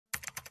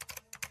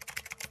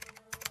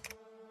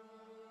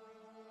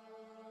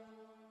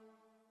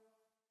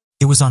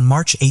was on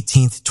March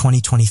 18,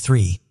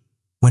 2023,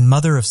 when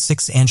mother of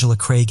 6 Angela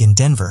Craig in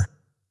Denver,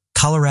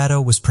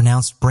 Colorado was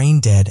pronounced brain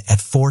dead at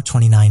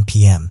 4:29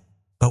 p.m.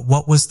 But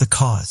what was the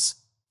cause?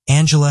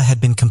 Angela had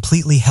been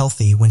completely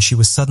healthy when she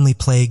was suddenly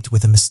plagued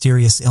with a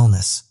mysterious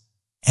illness,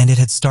 and it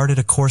had started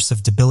a course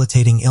of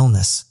debilitating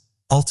illness,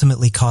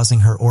 ultimately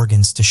causing her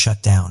organs to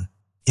shut down.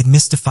 It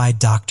mystified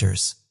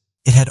doctors.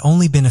 It had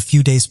only been a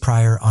few days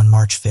prior on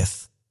March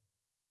 5th,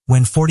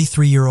 when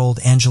 43-year-old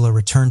Angela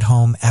returned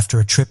home after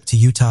a trip to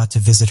Utah to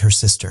visit her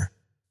sister.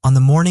 On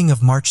the morning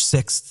of March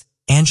 6th,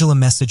 Angela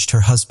messaged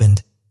her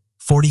husband,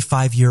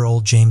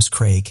 45-year-old James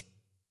Craig,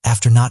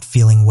 after not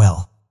feeling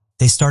well.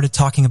 They started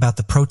talking about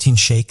the protein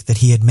shake that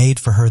he had made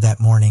for her that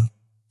morning,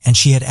 and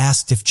she had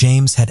asked if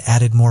James had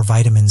added more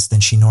vitamins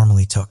than she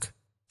normally took.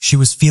 She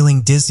was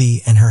feeling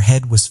dizzy and her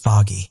head was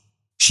foggy.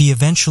 She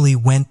eventually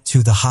went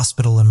to the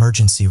hospital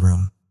emergency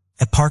room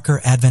at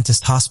Parker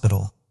Adventist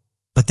Hospital,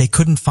 but they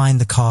couldn't find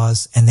the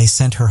cause and they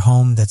sent her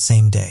home that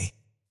same day.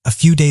 A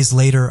few days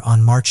later,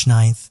 on March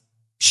 9th,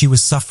 she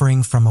was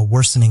suffering from a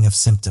worsening of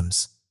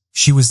symptoms.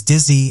 She was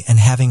dizzy and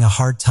having a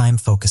hard time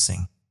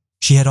focusing.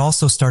 She had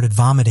also started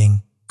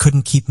vomiting,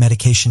 couldn't keep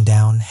medication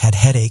down, had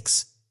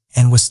headaches,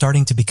 and was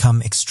starting to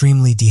become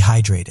extremely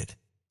dehydrated.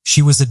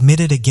 She was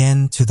admitted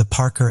again to the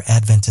Parker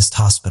Adventist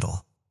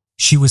Hospital.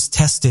 She was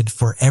tested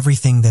for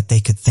everything that they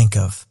could think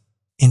of.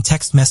 In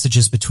text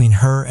messages between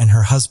her and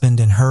her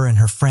husband and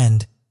her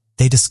friend,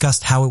 they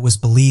discussed how it was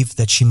believed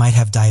that she might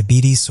have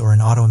diabetes or an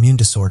autoimmune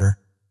disorder,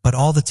 but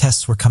all the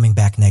tests were coming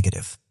back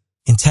negative.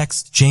 In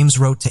text, James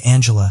wrote to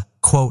Angela,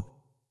 quote,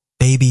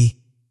 "Baby,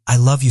 I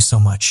love you so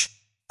much.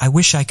 I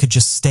wish I could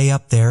just stay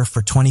up there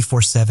for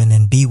 24/7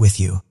 and be with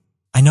you.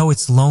 I know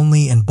it's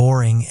lonely and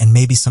boring and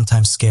maybe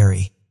sometimes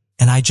scary,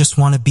 and I just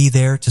want to be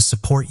there to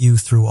support you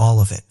through all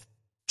of it."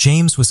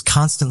 James was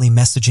constantly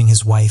messaging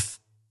his wife,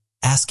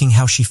 asking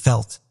how she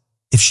felt,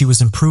 if she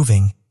was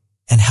improving,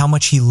 and how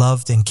much he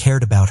loved and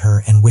cared about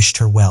her and wished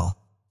her well.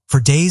 For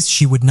days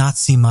she would not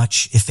see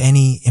much, if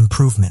any,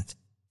 improvement.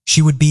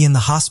 She would be in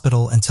the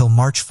hospital until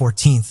March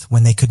 14th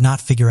when they could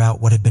not figure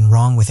out what had been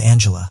wrong with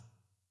Angela.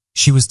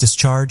 She was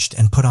discharged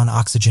and put on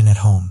oxygen at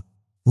home.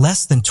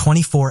 Less than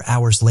 24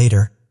 hours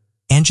later,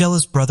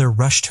 Angela's brother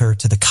rushed her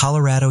to the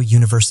Colorado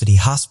University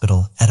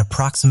Hospital at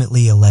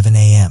approximately 11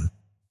 a.m.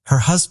 Her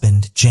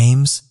husband,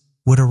 James,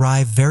 would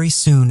arrive very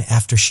soon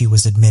after she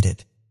was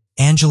admitted.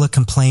 Angela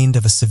complained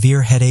of a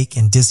severe headache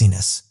and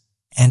dizziness,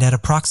 and at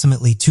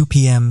approximately 2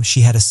 p.m.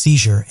 she had a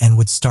seizure and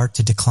would start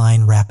to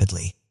decline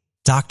rapidly.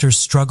 Doctors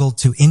struggled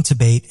to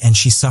intubate and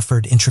she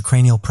suffered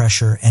intracranial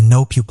pressure and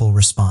no pupil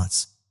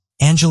response.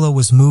 Angela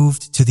was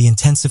moved to the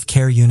intensive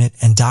care unit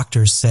and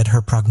doctors said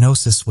her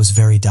prognosis was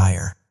very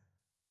dire.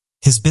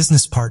 His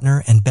business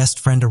partner and best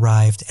friend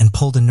arrived and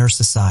pulled a nurse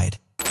aside.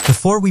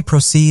 "Before we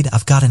proceed,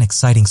 I've got an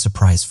exciting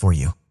surprise for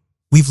you.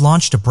 We've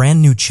launched a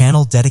brand new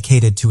channel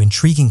dedicated to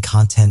intriguing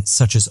content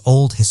such as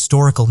old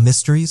historical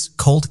mysteries,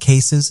 cold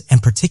cases,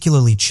 and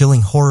particularly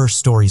chilling horror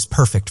stories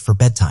perfect for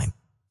bedtime.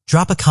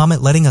 Drop a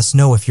comment letting us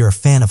know if you're a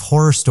fan of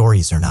horror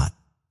stories or not.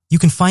 You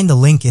can find the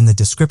link in the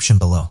description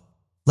below.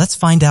 Let's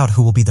find out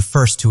who will be the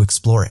first to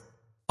explore it."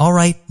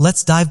 Alright,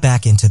 let's dive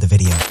back into the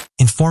video.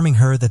 Informing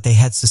her that they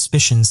had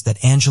suspicions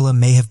that Angela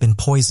may have been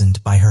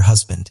poisoned by her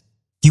husband.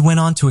 He went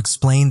on to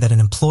explain that an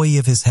employee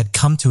of his had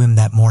come to him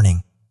that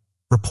morning,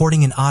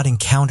 reporting an odd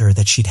encounter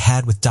that she'd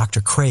had with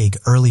Dr. Craig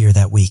earlier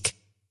that week,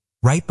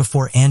 right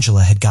before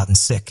Angela had gotten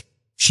sick.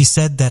 She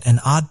said that an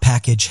odd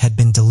package had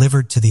been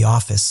delivered to the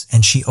office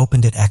and she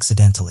opened it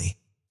accidentally.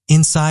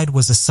 Inside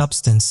was a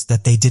substance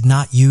that they did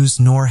not use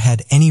nor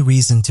had any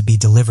reason to be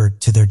delivered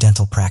to their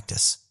dental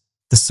practice.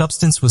 The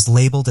substance was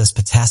labeled as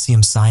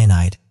potassium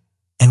cyanide,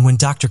 and when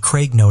Dr.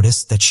 Craig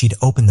noticed that she'd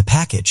opened the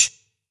package,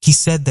 he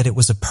said that it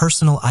was a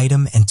personal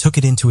item and took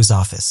it into his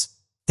office.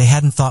 They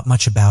hadn't thought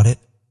much about it,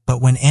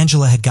 but when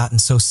Angela had gotten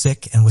so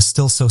sick and was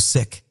still so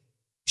sick,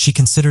 she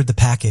considered the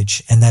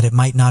package and that it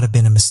might not have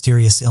been a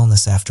mysterious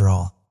illness after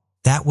all.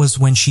 That was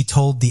when she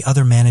told the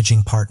other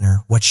managing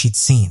partner what she'd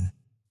seen.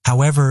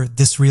 However,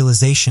 this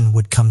realization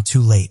would come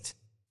too late.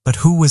 But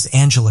who was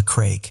Angela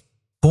Craig?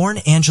 Born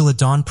Angela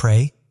Dawn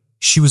Prey,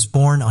 she was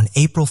born on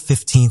April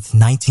 15,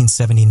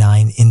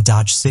 1979 in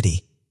Dodge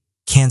City,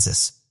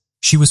 Kansas.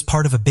 She was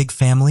part of a big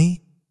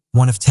family,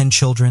 one of 10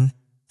 children,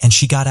 and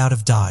she got out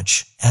of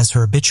Dodge, as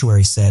her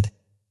obituary said,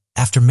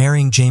 after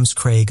marrying James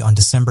Craig on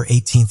December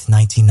 18,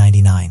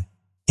 1999.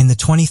 In the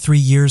 23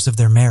 years of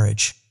their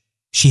marriage,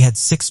 she had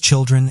 6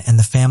 children and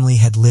the family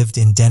had lived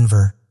in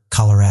Denver,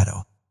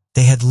 Colorado.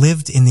 They had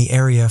lived in the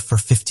area for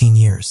 15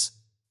 years.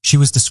 She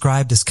was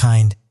described as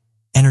kind,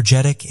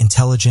 energetic,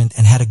 intelligent,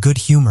 and had a good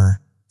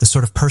humor, the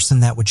sort of person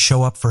that would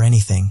show up for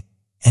anything,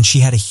 and she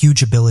had a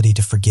huge ability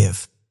to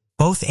forgive.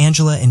 Both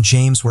Angela and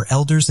James were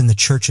elders in the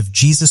Church of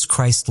Jesus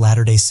Christ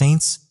Latter-day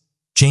Saints.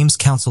 James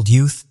counseled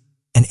youth,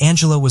 and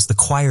Angela was the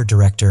choir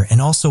director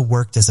and also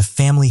worked as a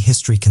family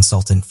history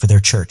consultant for their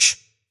church.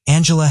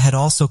 Angela had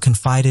also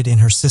confided in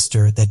her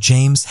sister that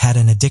James had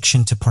an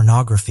addiction to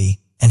pornography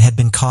and had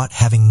been caught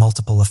having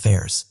multiple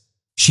affairs.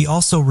 She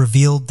also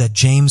revealed that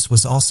James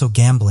was also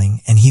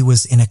gambling and he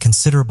was in a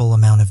considerable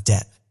amount of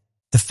debt.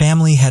 The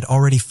family had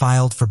already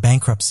filed for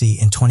bankruptcy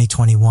in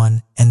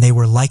 2021, and they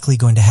were likely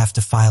going to have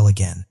to file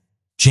again.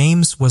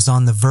 James was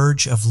on the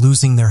verge of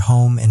losing their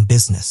home and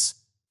business.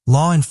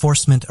 Law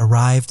enforcement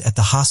arrived at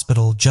the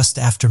hospital just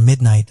after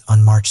midnight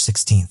on March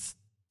 16th.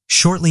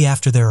 Shortly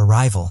after their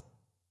arrival,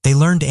 they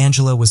learned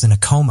Angela was in a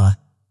coma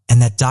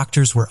and that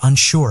doctors were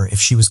unsure if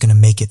she was going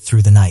to make it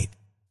through the night.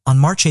 On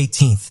March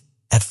 18th,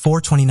 at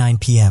 4:29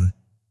 p.m.,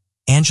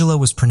 Angela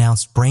was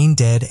pronounced brain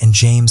dead and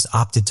James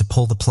opted to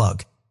pull the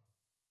plug.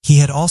 He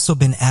had also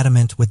been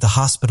adamant with the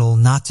hospital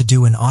not to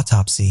do an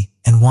autopsy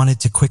and wanted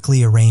to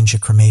quickly arrange a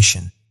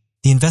cremation.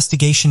 The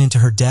investigation into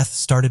her death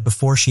started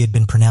before she had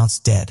been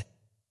pronounced dead.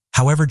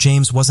 However,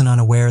 James wasn't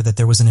unaware that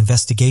there was an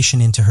investigation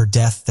into her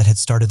death that had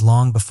started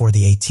long before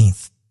the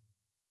 18th.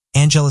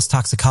 Angela's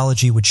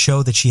toxicology would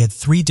show that she had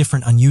 3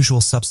 different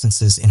unusual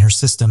substances in her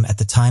system at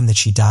the time that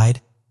she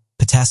died: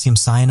 potassium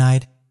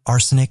cyanide,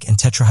 arsenic, and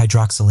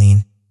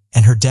tetrahydroxylene,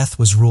 and her death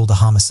was ruled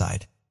a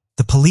homicide.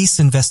 The police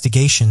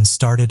investigation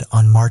started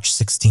on March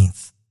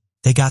 16th.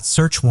 They got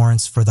search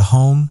warrants for the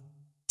home,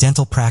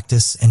 dental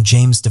practice, and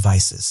James'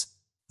 devices.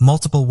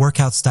 Multiple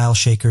workout-style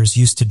shakers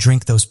used to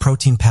drink those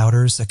protein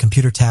powders, a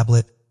computer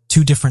tablet,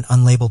 2 different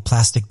unlabeled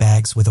plastic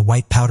bags with a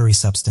white powdery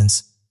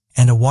substance,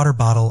 and a water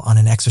bottle on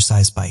an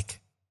exercise bike.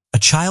 A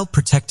Child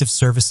Protective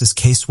Services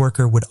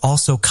caseworker would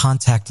also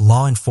contact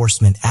law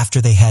enforcement after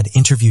they had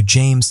interviewed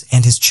James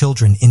and his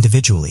children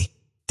individually.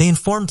 They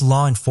informed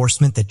law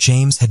enforcement that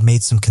James had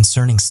made some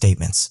concerning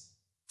statements,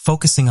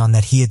 focusing on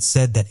that he had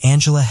said that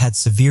Angela had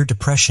severe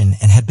depression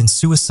and had been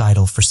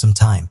suicidal for some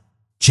time.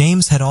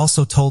 James had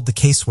also told the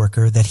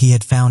caseworker that he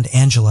had found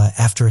Angela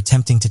after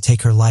attempting to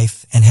take her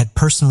life and had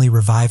personally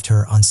revived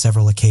her on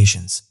several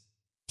occasions.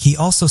 He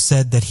also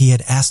said that he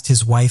had asked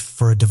his wife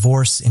for a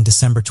divorce in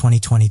December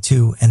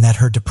 2022 and that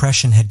her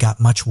depression had got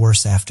much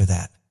worse after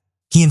that.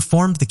 He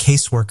informed the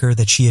caseworker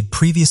that she had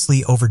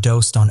previously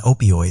overdosed on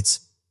opioids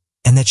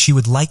and that she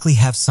would likely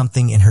have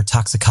something in her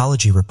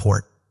toxicology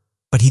report,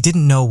 but he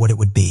didn't know what it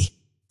would be.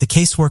 The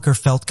caseworker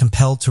felt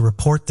compelled to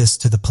report this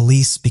to the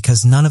police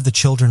because none of the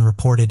children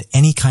reported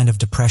any kind of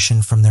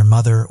depression from their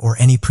mother or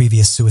any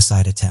previous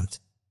suicide attempt.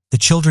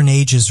 The children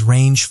ages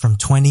range from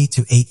 20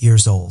 to 8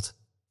 years old.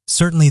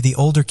 Certainly the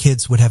older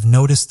kids would have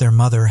noticed their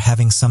mother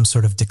having some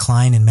sort of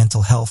decline in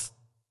mental health,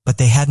 but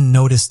they hadn't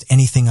noticed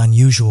anything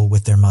unusual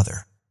with their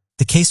mother.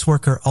 The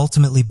caseworker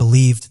ultimately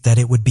believed that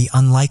it would be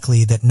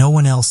unlikely that no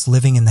one else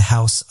living in the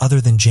house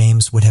other than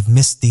James would have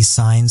missed these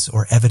signs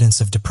or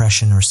evidence of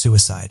depression or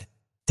suicide.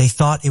 They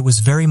thought it was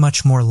very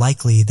much more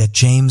likely that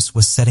James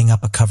was setting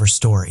up a cover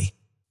story.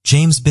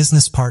 James'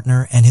 business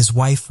partner and his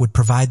wife would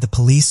provide the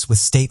police with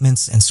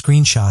statements and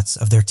screenshots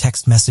of their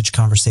text message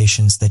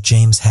conversations that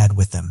James had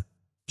with them.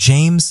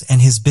 James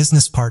and his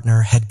business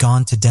partner had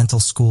gone to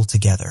dental school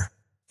together,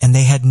 and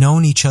they had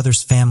known each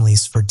other's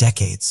families for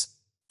decades.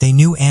 They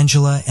knew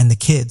Angela and the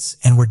kids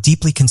and were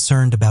deeply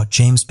concerned about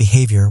James'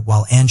 behavior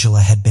while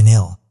Angela had been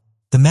ill.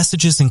 The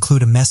messages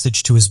include a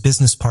message to his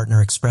business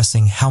partner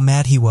expressing how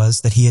mad he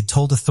was that he had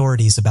told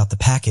authorities about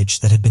the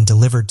package that had been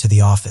delivered to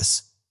the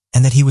office,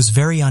 and that he was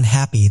very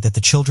unhappy that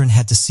the children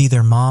had to see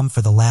their mom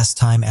for the last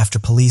time after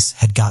police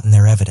had gotten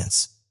their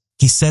evidence.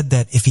 He said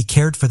that if he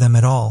cared for them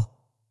at all,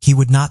 he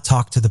would not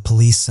talk to the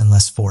police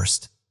unless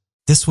forced.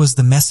 This was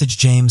the message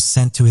James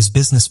sent to his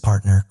business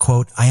partner,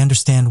 quote, "I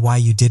understand why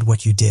you did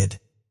what you did.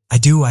 I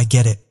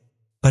get it.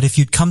 But if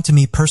you'd come to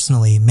me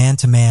personally, man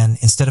to man,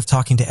 instead of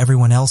talking to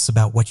everyone else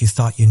about what you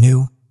thought you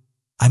knew,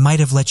 I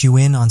might have let you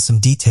in on some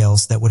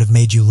details that would have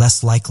made you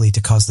less likely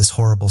to cause this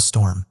horrible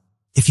storm.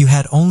 If you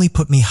had only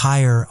put me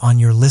higher on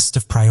your list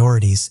of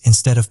priorities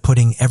instead of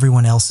putting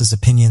everyone else's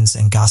opinions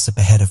and gossip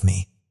ahead of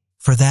me.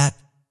 For that,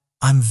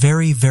 I'm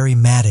very, very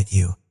mad at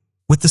you."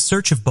 With the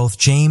search of both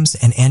James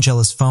and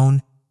Angela's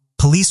phone,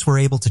 police were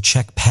able to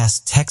check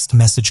past text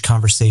message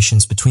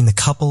conversations between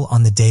the couple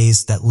on the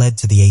days that led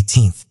to the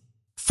 18th.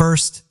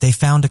 First, they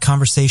found a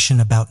conversation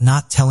about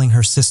not telling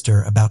her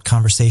sister about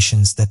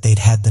conversations that they'd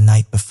had the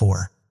night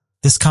before.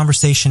 This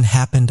conversation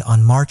happened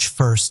on March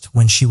 1st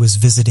when she was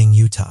visiting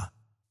Utah.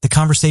 The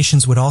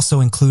conversations would also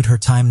include her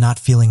time not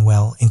feeling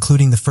well,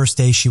 including the first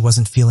day she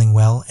wasn't feeling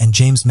well, and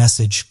James'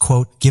 message,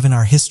 quote, "Given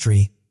our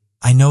history,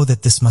 I know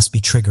that this must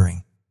be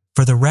triggering.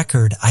 For the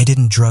record, I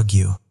didn't drug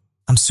you.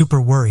 I'm super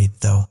worried,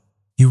 though.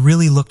 You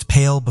really looked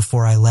pale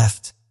before I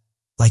left,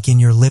 like in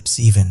your lips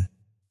even."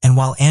 And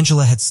while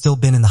Angela had still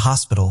been in the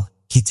hospital,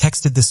 he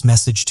texted this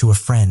message to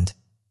a friend.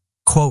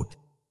 Quote,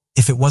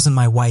 "If it wasn't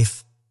my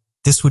wife,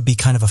 this would be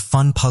kind of a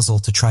fun puzzle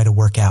to try to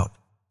work out."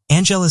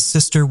 Angela's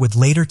sister would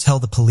later tell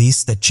the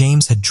police that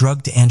James had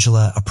drugged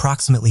Angela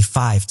approximately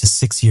 5 to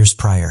 6 years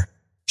prior.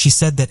 She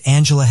said that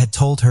Angela had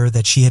told her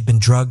that she had been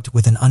drugged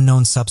with an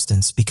unknown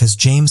substance because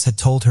James had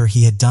told her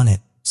he had done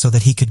it so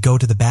that he could go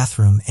to the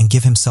bathroom and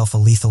give himself a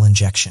lethal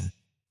injection.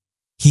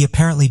 He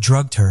apparently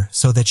drugged her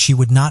so that she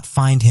would not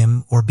find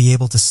him or be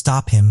able to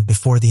stop him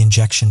before the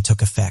injection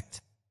took effect.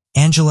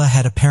 Angela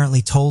had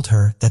apparently told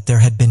her that there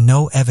had been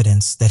no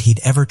evidence that he'd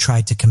ever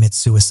tried to commit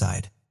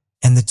suicide.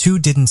 and the two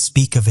didn't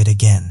speak of it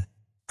again.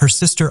 Her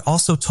sister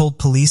also told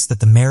police that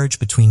the marriage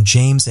between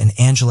James and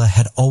Angela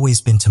had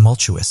always been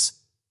tumultuous.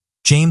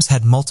 James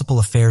had multiple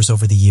affairs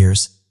over the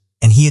years,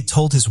 and he had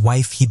told his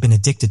wife he'd been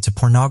addicted to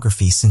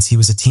pornography since he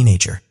was a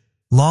teenager.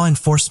 Law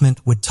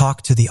enforcement would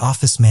talk to the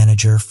office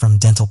manager from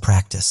dental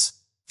practice.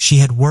 She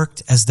had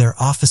worked as their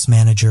office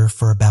manager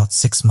for about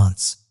 6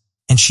 months,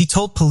 and she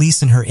told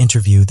police in her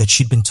interview that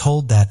she'd been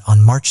told that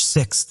on March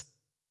 6th,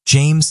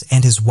 James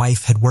and his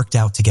wife had worked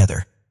out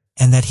together,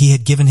 and that he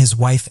had given his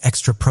wife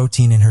extra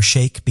protein in her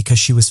shake because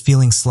she was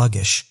feeling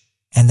sluggish,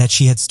 and that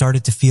she had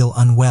started to feel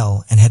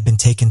unwell and had been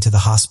taken to the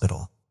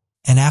hospital.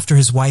 And after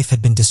his wife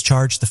had been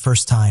discharged the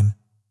first time,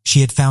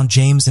 she had found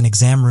James in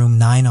exam room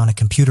 9 on a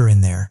computer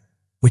in there,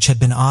 which had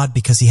been odd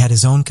because he had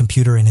his own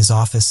computer in his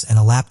office and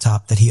a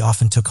laptop that he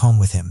often took home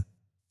with him.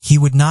 He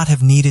would not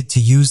have needed to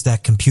use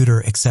that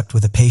computer except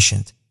with a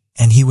patient,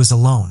 and he was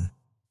alone.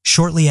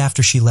 Shortly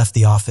after she left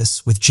the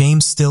office, with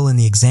James still in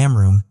the exam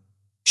room,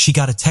 she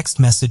got a text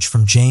message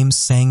from James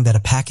saying that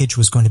a package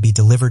was going to be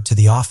delivered to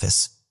the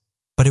office,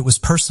 but it was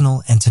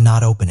personal and to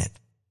not open it.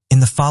 In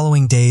the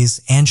following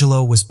days,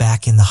 Angelo was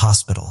back in the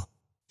hospital.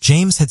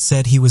 James had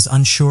said he was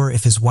unsure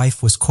if his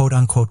wife was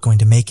quote-unquote going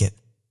to make it,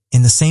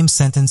 in the same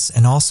sentence,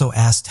 and also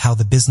asked how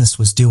the business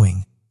was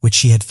doing, which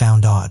she had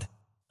found odd.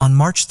 On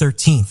March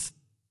 13th,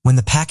 when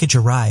the package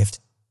arrived,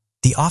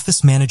 the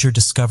office manager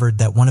discovered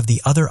that one of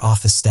the other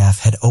office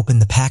staff had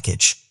opened the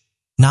package,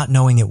 not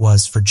knowing it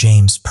was for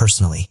James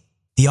personally.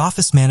 The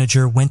office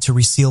manager went to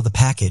reseal the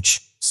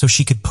package so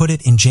she could put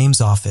it in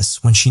James'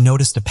 office when she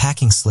noticed a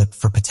packing slip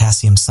for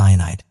potassium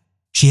cyanide.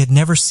 She had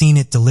never seen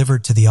it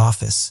delivered to the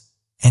office,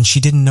 and she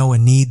didn't know a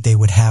need they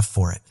would have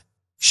for it.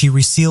 She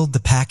resealed the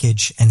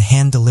package and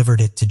hand-delivered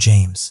it to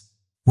James.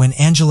 When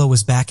Angela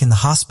was back in the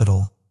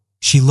hospital,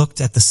 she looked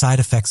at the side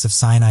effects of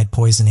cyanide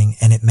poisoning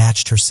and it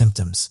matched her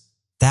symptoms.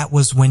 That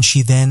was when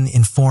she then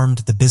informed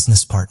the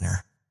business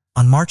partner.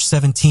 On March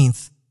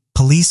 17th,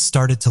 police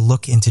started to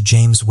look into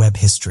James' web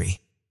history.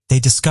 They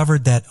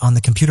discovered that on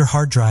the computer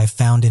hard drive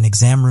found in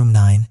exam room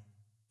 9,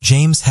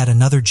 James had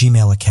another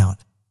Gmail account,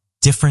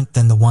 different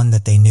than the one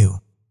that they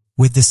knew.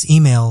 With this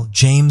email,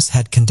 James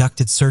had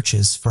conducted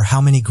searches for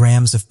how many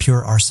grams of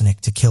pure arsenic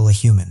to kill a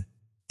human.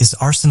 Is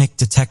arsenic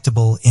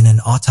detectable in an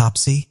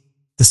autopsy?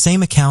 The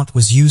same account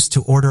was used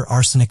to order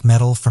arsenic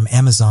metal from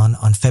Amazon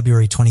on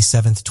February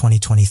 27,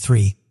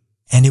 2023,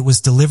 and it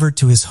was delivered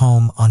to his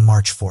home on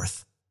March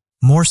 4th.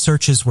 More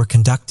searches were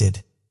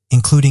conducted,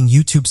 including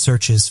YouTube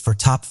searches for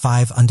top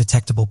 5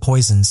 undetectable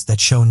poisons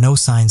that show no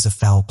signs of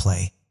foul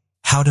play.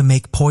 How to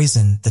make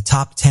poison, the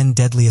top 10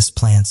 deadliest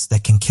plants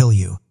that can kill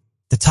you.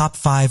 The top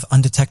 5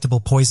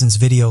 undetectable poisons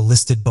video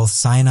listed both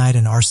cyanide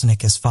and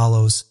arsenic as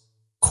follows,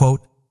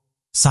 quote,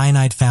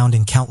 cyanide found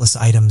in countless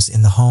items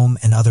in the home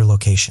and other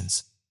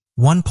locations.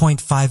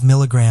 1.5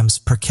 milligrams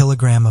per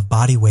kilogram of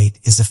body weight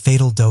is a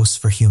fatal dose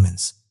for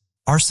humans.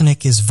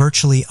 Arsenic is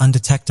virtually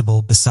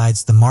undetectable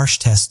besides the Marsh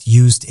test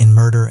used in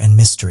murder and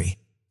mystery.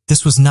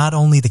 This was not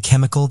only the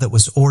chemical that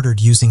was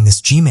ordered using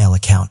this Gmail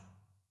account.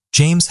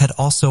 James had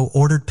also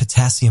ordered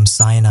potassium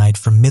cyanide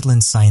from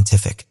Midland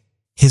Scientific.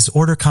 His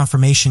order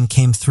confirmation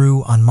came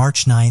through on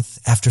March 9th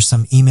after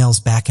some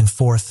emails back and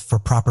forth for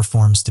proper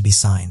forms to be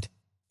signed.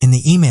 In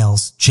the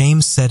emails,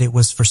 James said it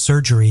was for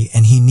surgery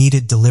and he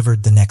needed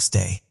delivered the next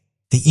day.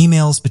 The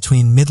emails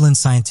between Midland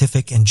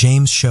Scientific and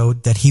James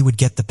showed that he would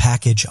get the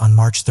package on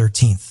March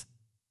 13th,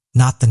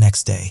 not the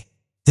next day.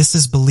 This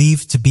is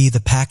believed to be the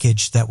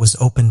package that was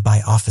opened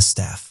by office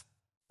staff.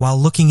 While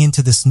looking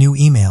into this new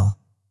email,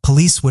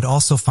 police would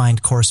also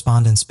find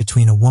correspondence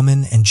between a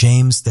woman and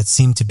James that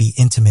seemed to be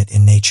intimate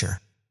in nature.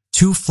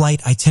 2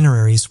 flight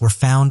itineraries were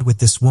found with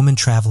this woman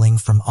traveling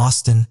from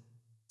Austin,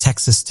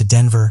 Texas to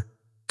Denver,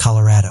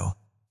 Colorado.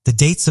 The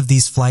dates of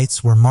these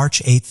flights were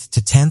March 8th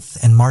to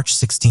 10th and March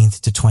 16th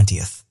to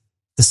 20th.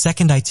 The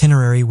second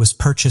itinerary was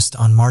purchased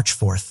on March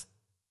 4th,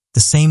 the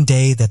same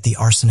day that the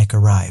arsenic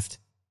arrived,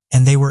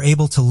 and they were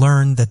able to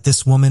learn that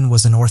this woman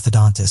was an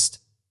orthodontist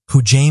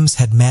who James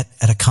had met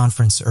at a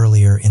conference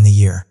earlier in the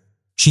year.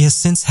 She has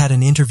since had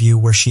an interview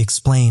where she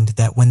explained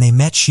that when they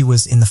met she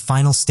was in the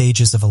final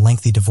stages of a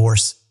lengthy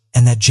divorce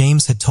and that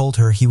James had told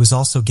her he was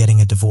also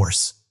getting a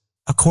divorce.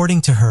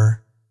 According to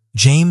her,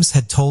 James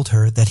had told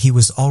her that he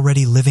was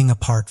already living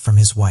apart from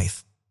his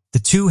wife. The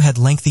two had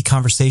lengthy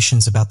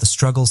conversations about the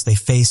struggles they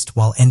faced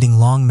while ending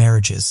long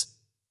marriages,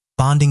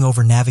 bonding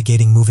over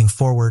navigating moving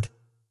forward,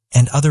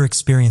 and other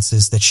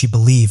experiences that she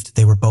believed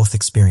they were both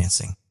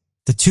experiencing.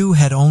 The two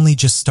had only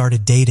just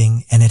started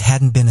dating and it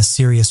hadn't been a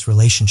serious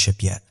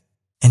relationship yet,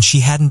 and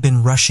she hadn't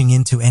been rushing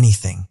into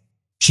anything.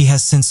 She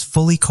has since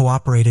fully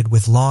cooperated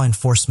with law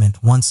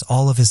enforcement once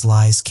all of his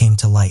lies came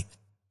to light.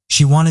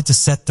 She wanted to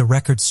set the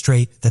record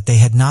straight that they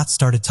had not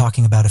started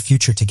talking about a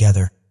future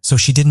together, so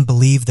she didn't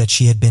believe that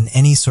she had been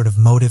any sort of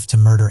motive to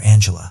murder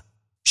Angela.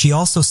 She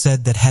also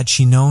said that had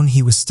she known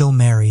he was still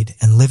married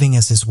and living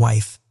as his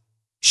wife,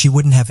 she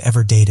wouldn't have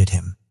ever dated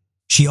him.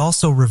 She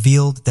also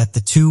revealed that the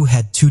two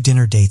had 2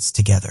 dinner dates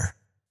together,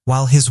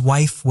 while his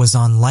wife was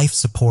on life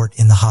support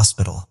in the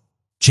hospital.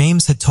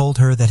 James had told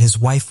her that his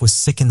wife was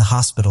sick in the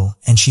hospital,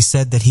 and she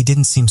said that he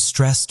didn't seem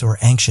stressed or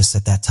anxious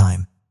at that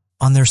time.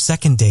 On their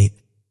second date,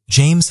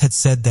 James had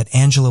said that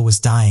Angela was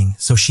dying,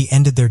 so she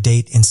ended their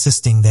date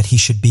insisting that he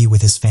should be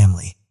with his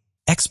family.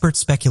 Experts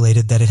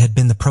speculated that it had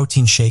been the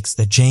protein shakes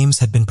that James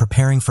had been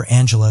preparing for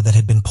Angela that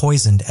had been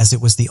poisoned, as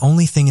it was the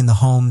only thing in the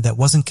home that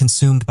wasn't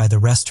consumed by the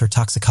rest. Her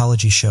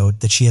toxicology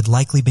showed that she had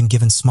likely been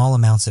given small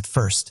amounts at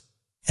first,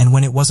 and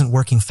when it wasn't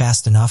working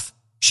fast enough,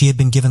 she had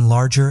been given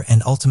larger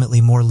and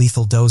ultimately more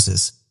lethal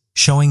doses,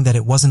 showing that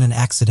it wasn't an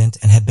accident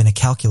and had been a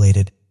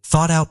calculated,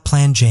 thought-out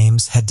plan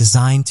James had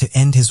designed to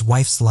end his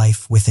wife's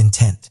life with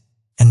intent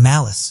and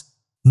malice.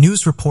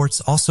 News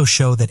reports also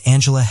show that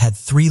Angela had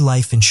 3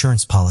 life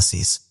insurance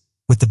policies,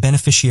 with the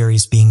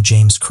beneficiaries being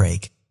James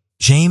Craig.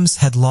 James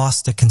had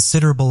lost a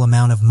considerable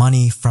amount of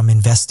money from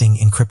investing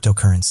in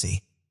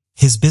cryptocurrency.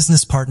 His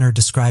business partner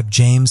described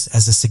James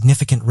as a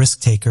significant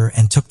risk-taker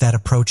and took that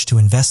approach to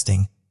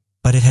investing,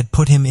 but it had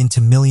put him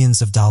into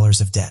millions of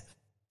dollars of debt.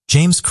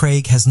 James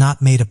Craig has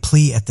not made a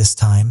plea at this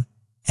time,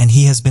 and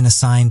he has been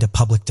assigned a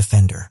public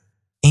defender.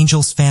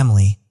 Angel's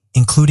family,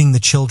 including the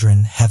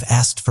children, have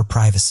asked for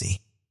privacy.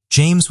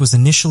 James was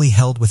initially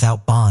held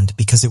without bond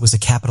because it was a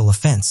capital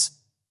offense,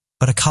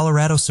 but a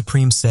Colorado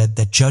Supreme said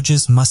that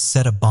judges must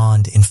set a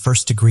bond in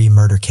first-degree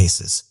murder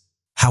cases.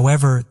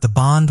 However, the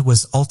bond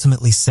was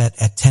ultimately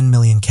set at $10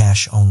 million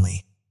cash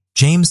only.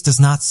 James does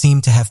not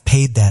seem to have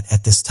paid that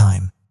at this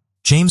time.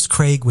 James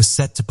Craig was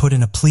set to put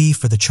in a plea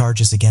for the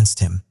charges against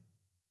him,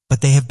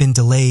 but they have been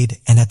delayed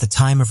and at the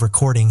time of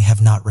recording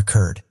have not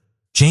recurred.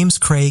 James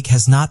Craig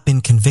has not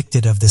been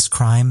convicted of this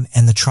crime,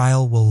 and the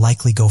trial will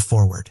likely go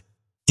forward.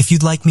 If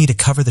you'd like me to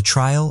cover the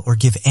trial or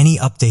give any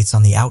updates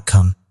on the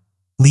outcome,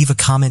 leave a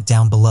comment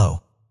down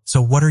below.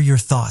 So what are your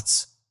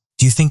thoughts?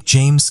 Do you think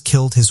James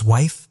killed his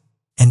wife?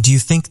 And do you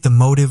think the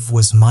motive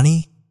was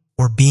money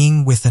or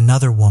being with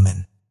another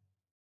woman?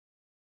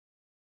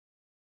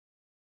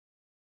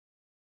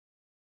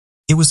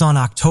 It was on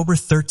October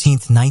 13,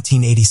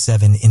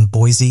 1987 in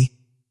Boise,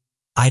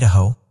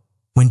 Idaho,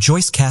 when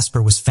Joyce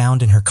Casper was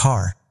found in her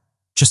car,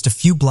 just a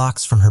few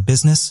blocks from her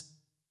business,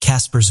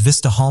 Casper's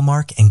Vista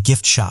Hallmark and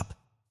Gift Shop.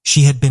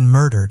 She had been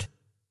murdered,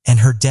 and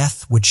her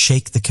death would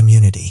shake the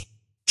community.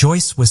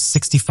 Joyce was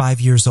 65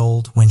 years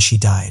old when she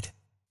died.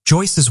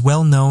 Joyce is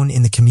well known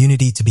in the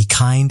community to be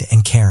kind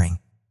and caring.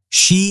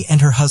 She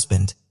and her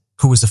husband,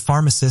 who was a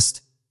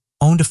pharmacist,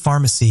 owned a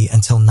pharmacy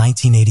until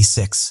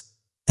 1986,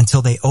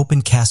 until they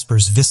opened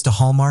Casper's Vista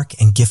Hallmark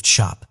and Gift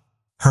Shop.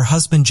 Her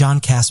husband John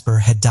Casper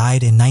had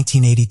died in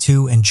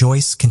 1982, and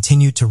Joyce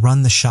continued to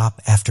run the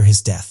shop after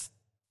his death.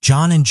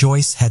 John and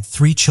Joyce had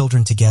 3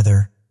 children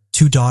together,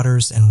 2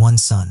 daughters and 1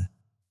 son.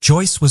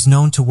 Joyce was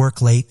known to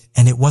work late,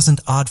 and it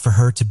wasn't odd for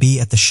her to be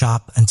at the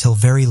shop until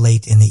very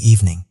late in the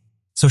evening.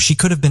 So she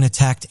could have been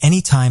attacked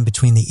any time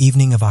between the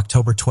evening of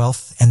October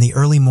 12th and the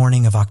early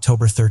morning of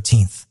October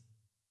 13th.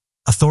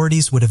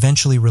 Authorities would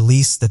eventually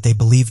release that they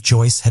believed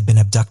Joyce had been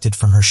abducted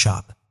from her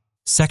shop,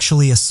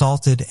 sexually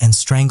assaulted and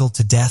strangled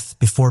to death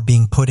before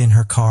being put in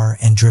her car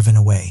and driven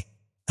away.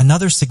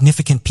 Another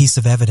significant piece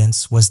of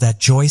evidence was that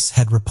Joyce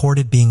had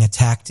reported being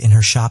attacked in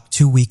her shop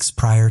 2 weeks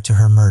prior to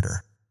her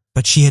murder,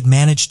 but she had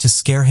managed to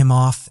scare him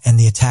off and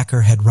the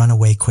attacker had run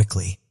away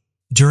quickly.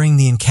 During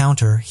the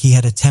encounter, he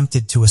had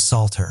attempted to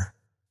assault her.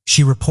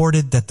 She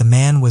reported that the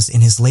man was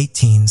in his late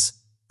teens,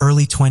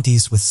 early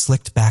 20s with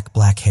slicked back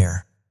black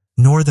hair.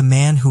 Nor the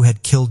man who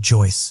had killed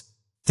Joyce.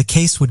 The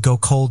case would go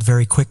cold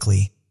very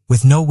quickly,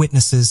 with no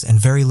witnesses and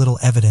very little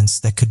evidence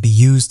that could be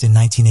used in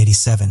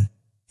 1987,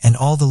 and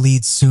all the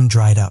leads soon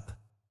dried up.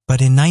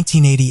 But in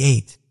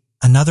 1988,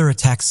 another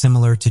attack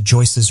similar to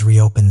Joyce's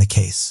reopened the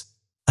case.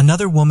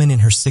 Another woman in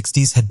her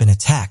 60s had been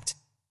attacked,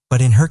 but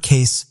in her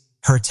case,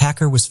 her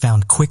attacker was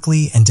found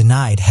quickly and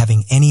denied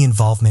having any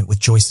involvement with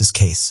Joyce's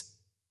case.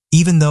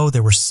 Even though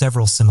there were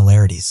several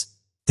similarities,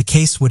 the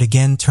case would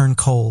again turn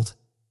cold,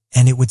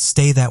 and it would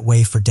stay that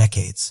way for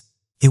decades.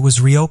 It was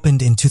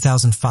reopened in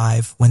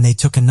 2005 when they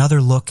took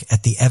another look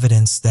at the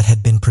evidence that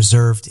had been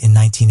preserved in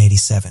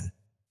 1987.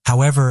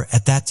 However,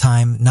 at that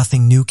time,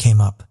 nothing new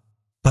came up.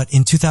 But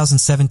in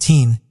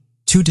 2017,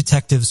 2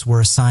 detectives were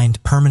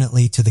assigned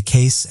permanently to the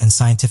case, and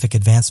scientific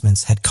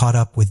advancements had caught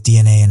up with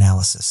DNA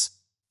analysis.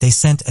 They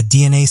sent a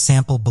DNA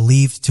sample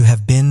believed to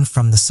have been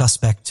from the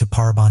suspect to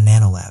Parabon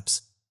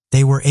Nanolabs.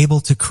 They were able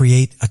to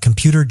create a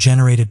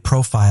computer-generated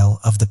profile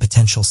of the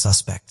potential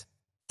suspect.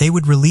 They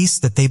would release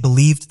that they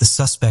believed the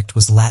suspect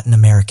was Latin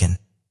American,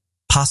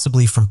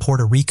 possibly from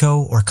Puerto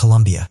Rico or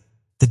Colombia.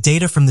 The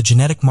data from the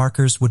genetic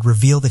markers would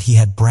reveal that he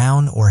had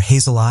brown or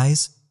hazel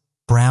eyes,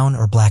 brown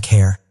or black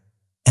hair,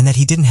 and that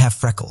he didn't have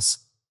freckles.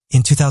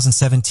 In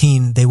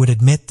 2017, they would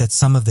admit that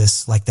some of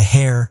this, like the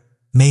hair,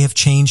 may have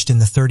changed in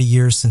the 30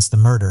 years since the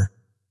murder,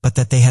 but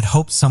that they had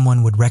hoped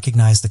someone would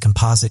recognize the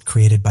composite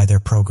created by their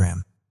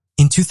program.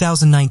 In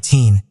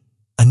 2019,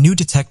 a new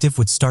detective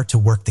would start to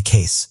work the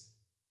case,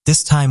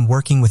 this time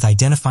working with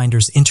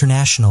Identifinders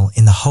International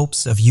in the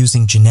hopes of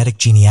using genetic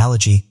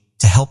genealogy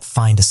to help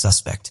find a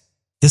suspect.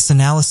 This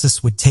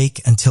analysis would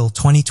take until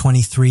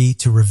 2023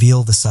 to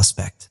reveal the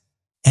suspect.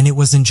 And it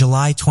was in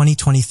July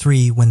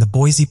 2023 when the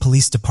Boise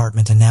Police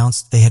Department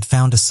announced they had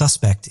found a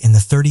suspect in the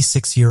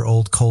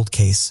 36-year-old cold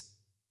case,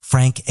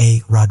 Frank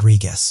A.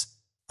 Rodriguez.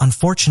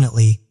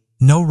 Unfortunately,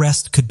 no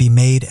arrest could be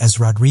made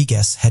as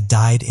Rodriguez had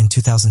died in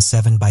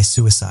 2007 by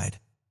suicide.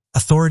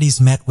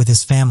 Authorities met with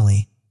his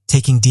family,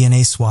 taking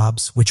DNA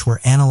swabs which were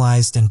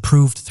analyzed and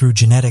proved through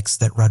genetics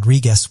that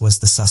Rodriguez was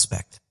the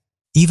suspect.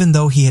 Even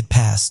though he had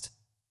passed,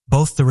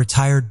 both the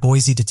retired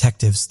Boise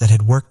detectives that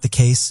had worked the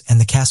case and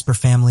the Casper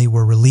family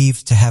were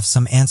relieved to have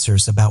some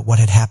answers about what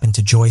had happened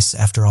to Joyce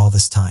after all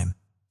this time.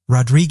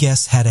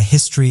 Rodriguez had a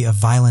history of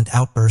violent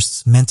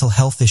outbursts, mental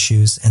health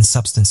issues, and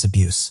substance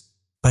abuse.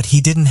 But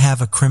he didn't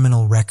have a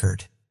criminal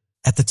record.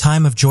 At the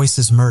time of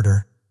Joyce's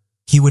murder,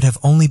 he would have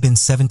only been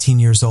 17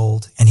 years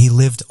old, and he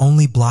lived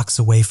only blocks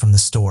away from the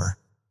store.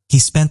 He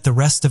spent the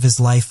rest of his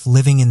life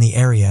living in the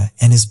area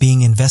and is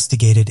being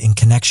investigated in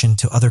connection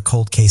to other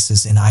cold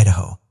cases in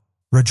Idaho.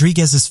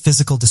 Rodriguez's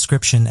physical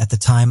description at the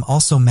time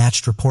also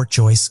matched report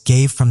Joyce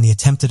gave from the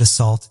attempted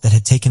assault that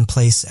had taken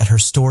place at her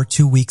store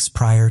 2 weeks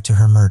prior to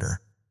her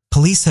murder.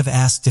 Police have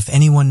asked if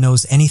anyone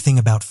knows anything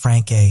about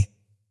Frank A.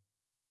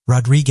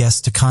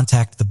 Rodriguez to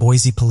contact the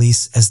Boise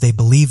police, as they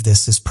believe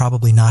this is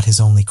probably not his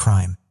only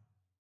crime.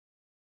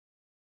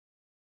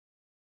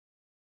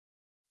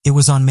 It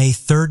was on May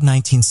 3,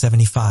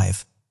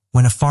 1975,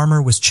 when a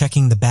farmer was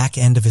checking the back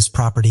end of his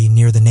property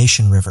near the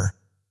Nation River,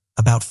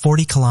 about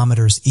 40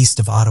 kilometers east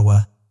of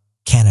Ottawa,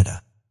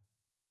 Canada.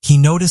 He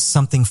noticed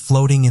something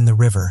floating in the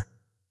river,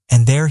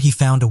 and there he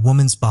found a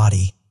woman's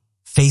body,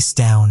 face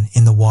down,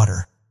 in the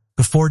water.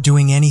 Before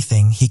doing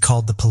anything, he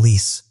called the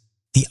police.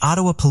 The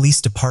Ottawa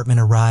Police Department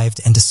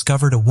arrived and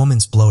discovered a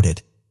woman's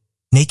bloated,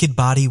 naked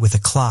body with a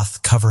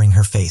cloth covering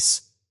her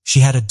face. She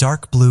had a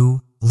dark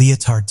blue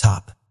leotard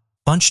top,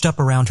 bunched up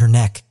around her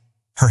neck.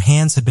 Her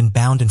hands had been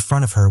bound in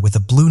front of her with a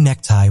blue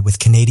necktie with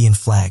Canadian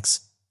flags,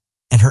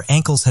 and her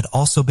ankles had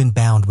also been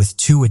bound with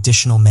 2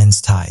 additional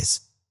men's ties.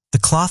 The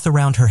cloth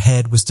around her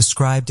head was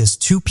described as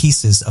 2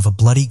 pieces of a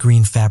bloody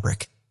green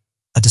fabric,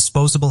 a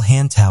disposable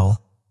hand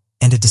towel,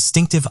 and a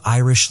distinctive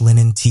Irish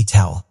linen tea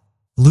towel.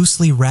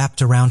 Loosely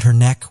wrapped around her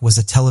neck was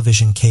a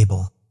television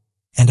cable,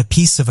 and a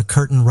piece of a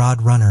curtain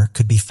rod runner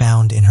could be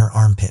found in her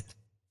armpit.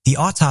 The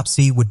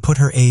autopsy would put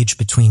her age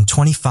between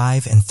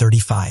 25 and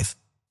 35.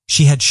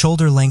 She had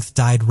shoulder-length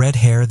dyed red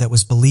hair that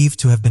was believed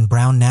to have been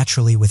brown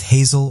naturally with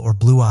hazel or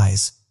blue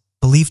eyes,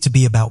 believed to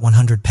be about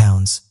 100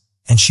 pounds,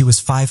 and she was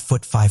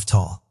 5'5"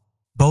 tall.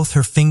 Both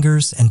her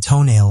fingers and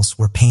toenails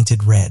were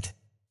painted red.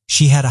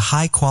 She had a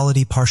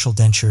high-quality partial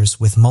dentures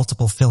with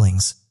multiple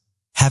fillings,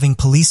 having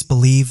police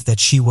believe that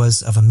she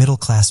was of a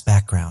middle-class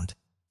background.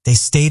 They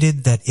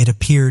stated that it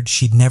appeared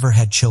she'd never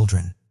had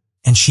children,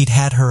 and she'd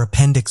had her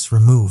appendix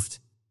removed.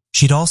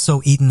 She'd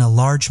also eaten a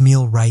large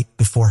meal right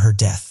before her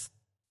death.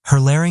 Her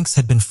larynx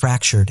had been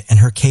fractured, and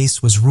her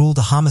case was ruled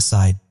a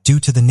homicide due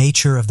to the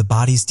nature of the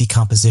body's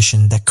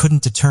decomposition that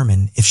couldn't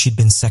determine if she'd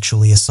been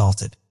sexually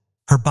assaulted.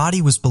 Her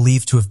body was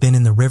believed to have been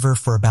in the river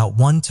for about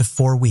 1 to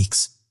 4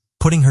 weeks,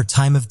 putting her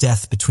time of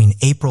death between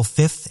April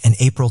 5th and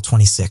April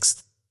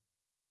 26th.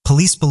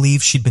 Police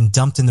believe she'd been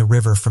dumped in the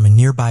river from a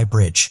nearby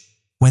bridge.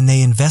 When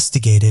they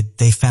investigated,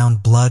 they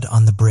found blood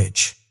on the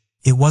bridge.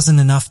 It wasn't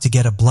enough to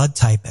get a blood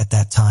type at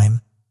that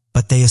time,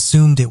 but they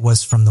assumed it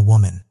was from the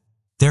woman.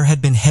 There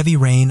had been heavy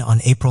rain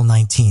on April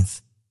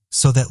 19th,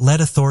 so that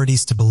led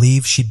authorities to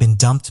believe she'd been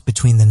dumped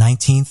between the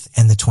 19th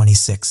and the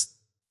 26th.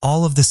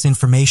 All of this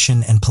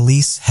information, and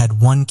police had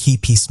one key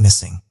piece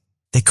missing.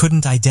 They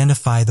couldn't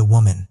identify the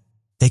woman.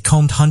 They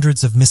combed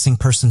hundreds of missing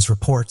persons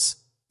reports.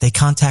 They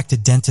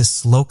contacted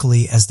dentists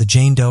locally, as the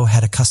Jane Doe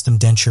had a custom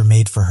denture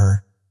made for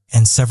her,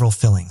 and several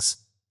fillings.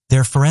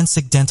 Their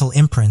forensic dental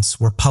imprints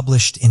were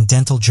published in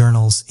dental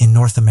journals in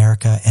North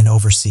America and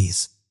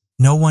overseas.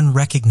 No one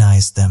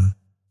recognized them.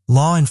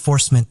 Law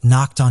enforcement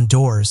knocked on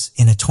doors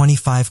in a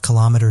 25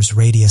 kilometers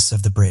radius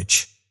of the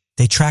bridge.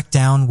 They tracked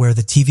down where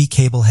the TV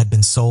cable had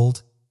been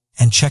sold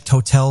and checked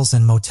hotels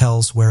and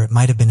motels where it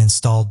might have been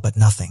installed, but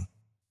nothing.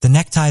 The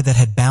necktie that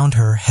had bound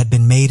her had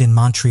been made in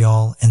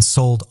Montreal and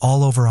sold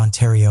all over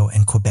Ontario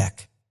and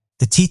Quebec.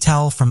 The tea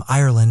towel from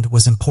Ireland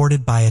was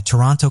imported by a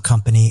Toronto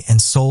company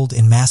and sold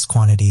in mass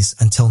quantities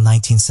until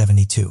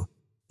 1972.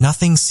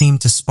 Nothing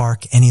seemed to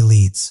spark any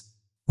leads.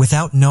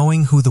 Without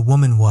knowing who the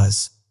woman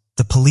was,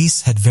 the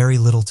police had very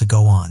little to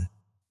go on.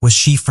 Was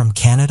she from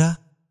Canada?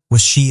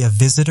 Was she a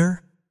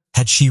visitor?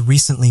 Had she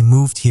recently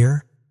moved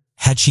here?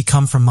 Had she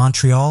come from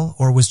Montreal,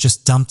 or was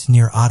just dumped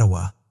near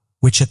Ottawa,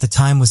 which at the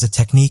time was a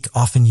technique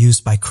often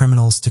used by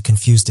criminals to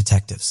confuse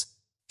detectives?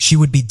 She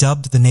would be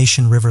dubbed the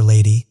Nation River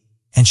Lady,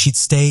 and she'd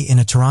stay in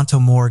a Toronto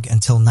morgue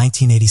until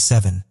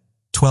 1987,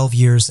 12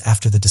 years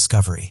after the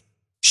discovery.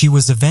 She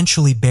was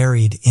eventually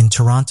buried in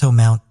Toronto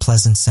Mount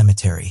Pleasant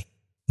Cemetery.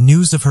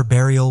 News of her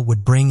burial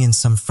would bring in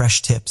some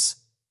fresh tips,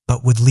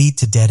 but would lead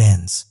to dead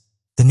ends.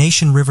 The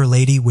Nation River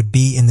Lady would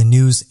be in the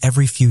news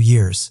every few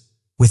years,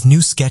 with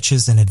new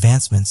sketches and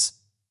advancements,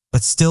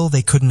 but still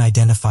they couldn't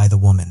identify the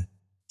woman.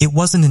 It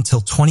wasn't until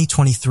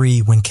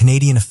 2023 when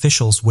Canadian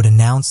officials would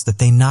announce that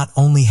they not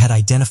only had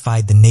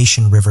identified the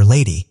Nation River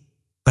Lady,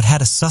 but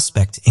had a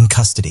suspect in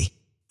custody.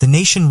 The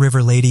Nation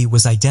River lady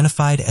was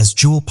identified as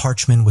Jewel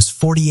Parchman, was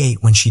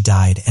 48 when she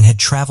died, and had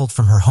traveled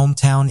from her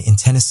hometown in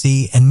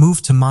Tennessee and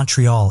moved to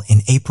Montreal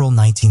in April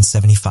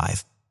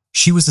 1975.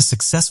 She was a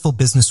successful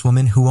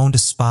businesswoman who owned a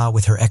spa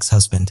with her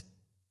ex-husband,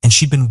 and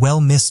she'd been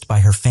well missed by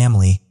her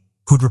family,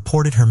 who'd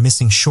reported her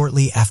missing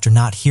shortly after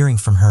not hearing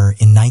from her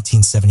in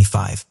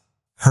 1975.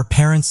 Her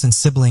parents and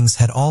siblings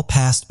had all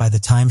passed by the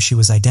time she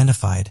was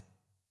identified,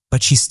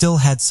 but she still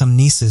had some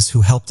nieces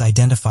who helped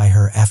identify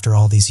her after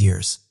all these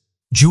years.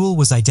 Jewel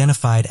was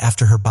identified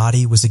after her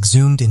body was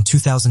exhumed in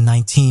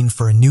 2019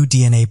 for a new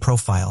DNA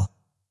profile,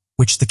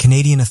 which the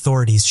Canadian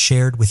authorities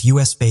shared with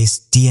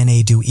US-based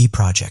DNA-Do-E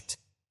project.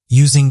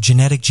 Using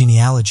genetic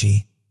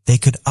genealogy, they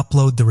could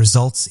upload the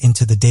results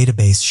into the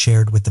database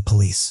shared with the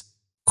police.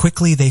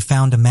 Quickly, they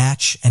found a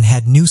match and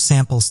had new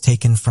samples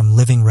taken from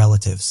living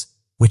relatives,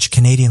 which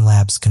Canadian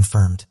labs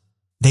confirmed.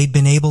 They'd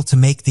been able to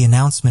make the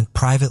announcement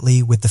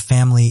privately with the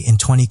family in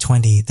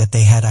 2020 that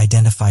they had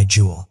identified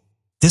Jewel.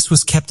 This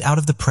was kept out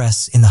of the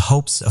press in the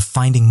hopes of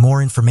finding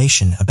more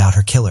information about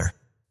her killer.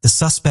 The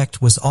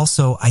suspect was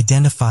also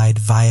identified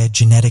via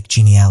genetic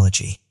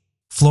genealogy.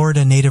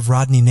 Florida native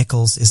Rodney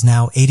Nichols is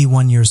now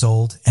 81 years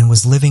old and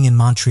was living in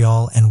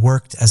Montreal and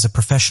worked as a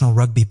professional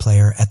rugby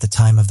player at the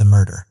time of the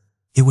murder.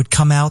 It would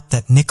come out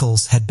that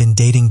Nichols had been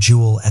dating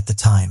Jewel at the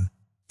time.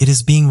 It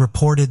is being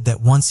reported that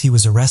once he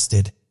was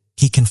arrested,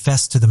 he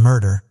confessed to the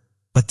murder,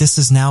 but this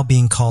is now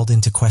being called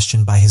into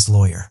question by his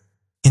lawyer.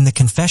 In the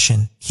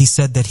confession, he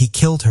said that he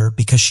killed her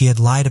because she had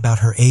lied about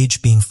her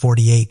age being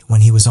 48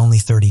 when he was only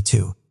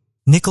 32.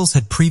 Nichols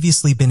had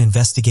previously been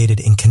investigated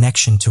in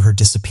connection to her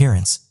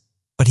disappearance,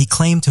 but he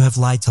claimed to have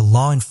lied to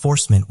law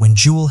enforcement when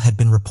Jewel had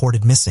been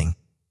reported missing,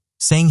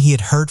 saying he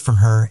had heard from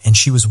her and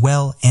she was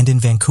well and in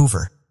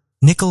Vancouver.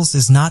 Nichols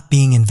is not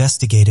being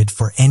investigated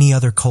for any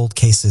other cold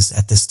cases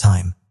at this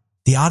time.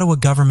 The Ottawa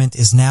government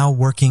is now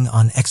working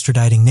on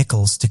extraditing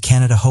Nichols to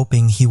Canada,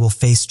 hoping he will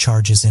face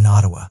charges in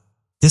Ottawa.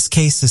 This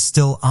case is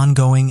still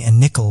ongoing and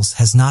Nichols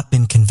has not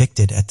been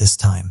convicted at this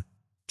time.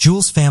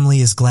 Jewel's family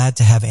is glad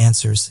to have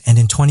answers, and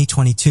in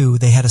 2022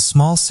 they had a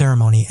small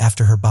ceremony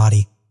after her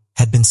body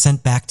had been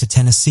sent back to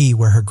Tennessee,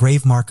 where her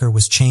grave marker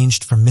was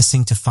changed from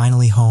missing to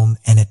finally home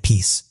and at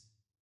peace.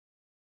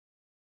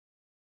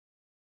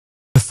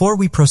 Before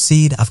we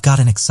proceed, I've got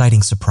an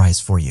exciting surprise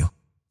for you.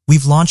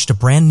 We've launched a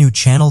brand new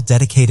channel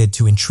dedicated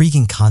to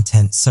intriguing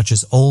content such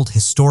as old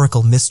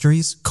historical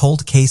mysteries,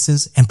 cold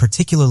cases, and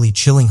particularly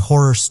chilling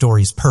horror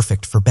stories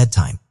perfect for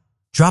bedtime.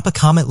 Drop a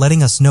comment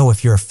letting us know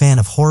if you're a fan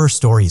of horror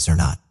stories or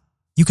not.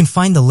 You can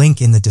find the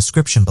link in the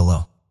description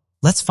below.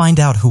 Let's find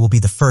out who will be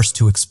the first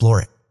to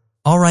explore it.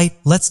 Alright,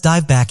 let's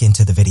dive back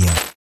into the video.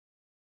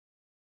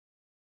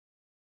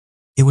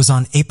 It was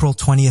on April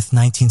 20th,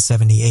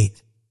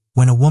 1978,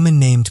 when a woman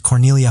named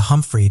Cornelia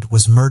Humfried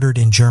was murdered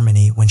in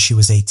Germany when she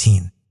was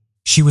 18.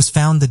 She was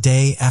found the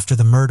day after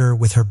the murder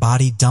with her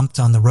body dumped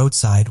on the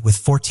roadside with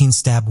 14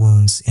 stab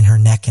wounds in her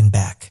neck and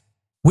back.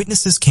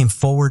 Witnesses came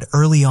forward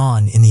early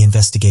on in the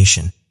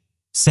investigation,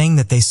 saying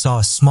that they saw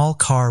a small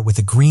car with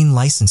a green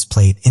license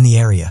plate in the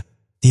area.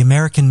 The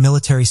American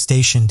military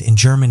stationed in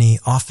Germany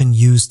often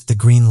used the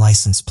green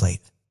license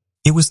plate.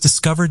 It was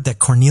discovered that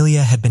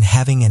Cornelia had been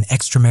having an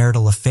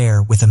extramarital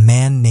affair with a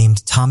man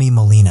named Tommy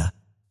Molina.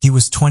 He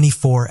was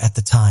 24 at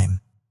the time.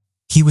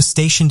 He was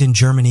stationed in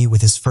Germany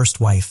with his first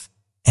wife,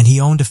 and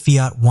he owned a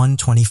Fiat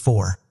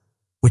 124,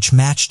 which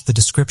matched the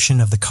description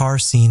of the car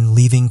seen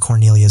leaving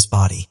Cornelia's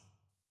body.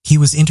 He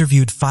was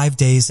interviewed 5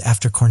 days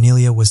after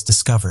Cornelia was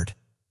discovered,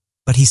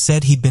 but he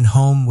said he'd been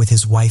home with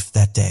his wife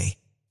that day.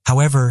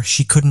 However,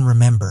 she couldn't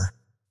remember.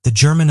 The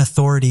German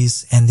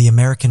authorities and the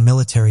American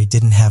military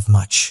didn't have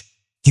much.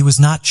 He was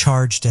not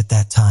charged at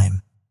that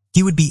time.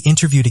 He would be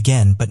interviewed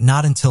again, but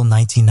not until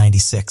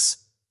 1996,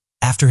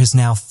 after his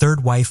now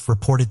third wife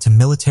reported to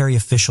military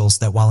officials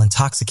that while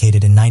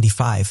intoxicated in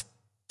 95,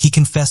 he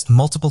confessed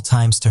multiple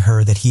times to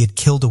her that he had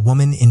killed a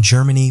woman in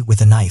Germany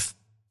with a knife.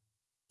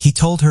 He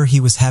told her he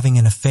was having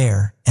an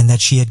affair and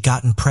that she had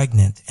gotten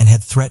pregnant and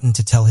had threatened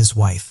to tell his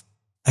wife.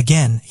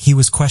 Again, he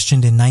was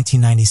questioned in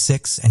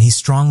 1996 and he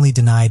strongly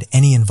denied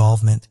any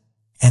involvement,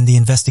 and the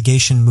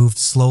investigation moved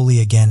slowly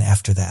again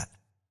after that.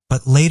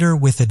 But later,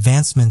 with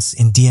advancements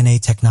in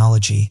DNA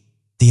technology,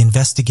 the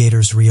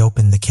investigators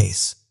reopened the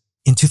case.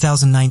 In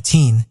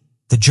 2019,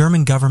 the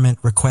German government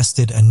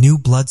requested a new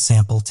blood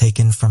sample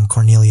taken from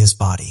Cornelia's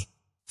body.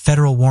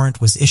 Federal warrant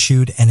was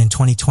issued, and in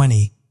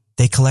 2020,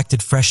 they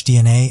collected fresh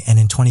DNA, and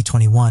in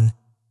 2021,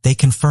 they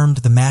confirmed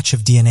the match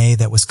of DNA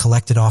that was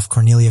collected off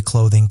Cornelia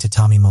clothing to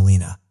Tommy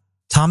Molina.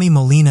 Tommy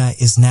Molina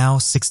is now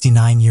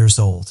 69 years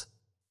old.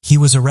 He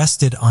was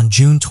arrested on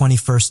June 21,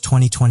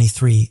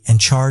 2023, and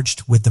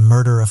charged with the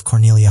murder of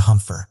Cornelia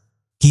Humfried.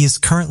 He is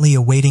currently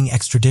awaiting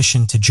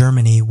extradition to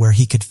Germany, where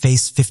he could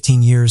face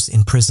 15 years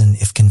in prison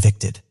if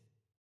convicted.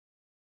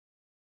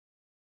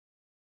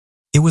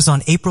 It was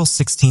on April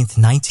 16,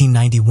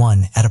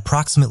 1991, at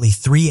approximately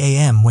 3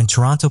 a.m. when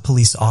Toronto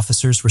police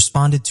officers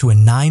responded to a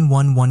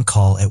 911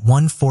 call at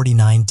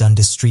 149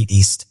 Dundas Street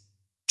East,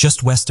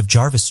 just west of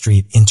Jarvis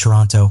Street in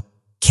Toronto,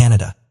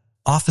 Canada.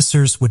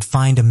 Officers would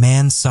find a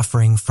man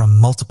suffering from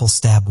multiple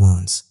stab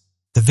wounds.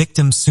 The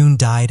victim soon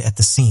died at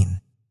the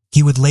scene.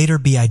 He would later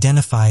be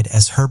identified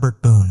as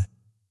Herbert Boone,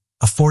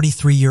 a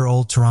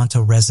 43-year-old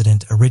Toronto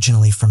resident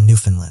originally from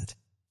Newfoundland.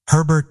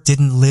 Herbert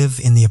didn't live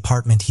in the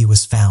apartment he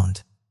was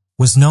found.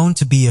 Was known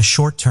to be a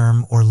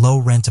short-term or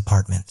low-rent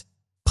apartment.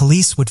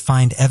 Police would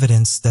find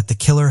evidence that the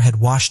killer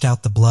had washed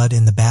out the blood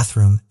in the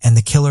bathroom and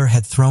the killer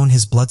had thrown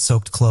his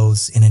blood-soaked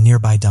clothes in a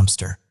nearby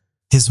dumpster.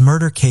 His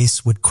murder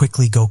case would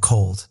quickly go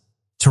cold.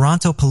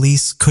 Toronto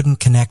police couldn't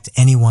connect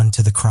anyone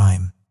to the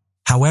crime.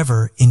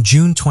 However, in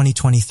June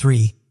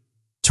 2023,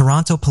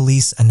 Toronto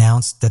police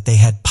announced that they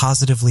had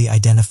positively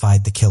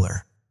identified the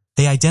killer.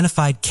 They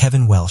identified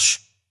Kevin Welsh,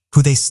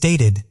 who they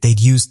stated they'd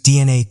used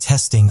DNA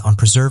testing on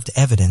preserved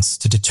evidence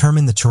to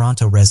determine the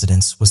Toronto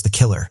resident was the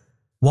killer.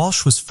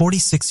 Walsh was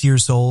 46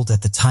 years old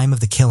at the time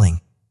of the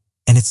killing,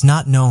 and it's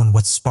not known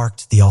what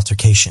sparked the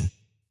altercation.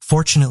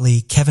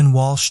 Fortunately, Kevin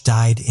Walsh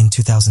died in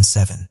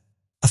 2007.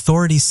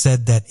 Authorities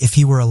said that if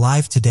he were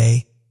alive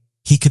today,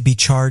 he could be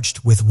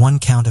charged with 1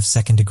 count of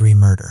second-degree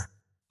murder.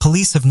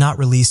 Police have not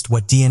released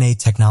what DNA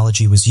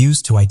technology was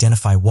used to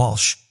identify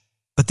Walsh,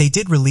 but they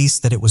did release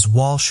that it was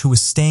Walsh who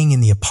was staying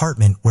in the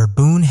apartment where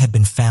Boone had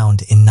been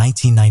found in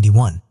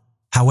 1991.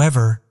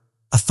 However,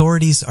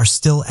 authorities are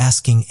still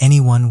asking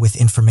anyone with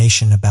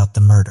information about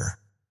the murder.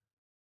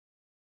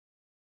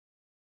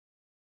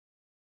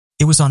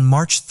 It was on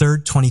March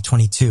 3,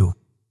 2022,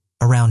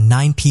 around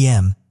 9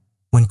 p.m.,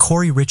 when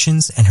Corey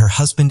Richens and her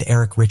husband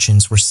Eric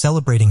Richens were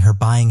celebrating her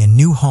buying a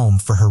new home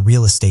for her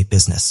real estate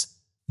business.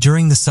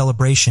 During the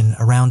celebration,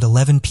 around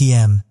 11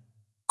 p.m.,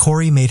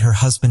 Corey made her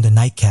husband a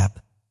nightcap,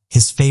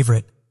 his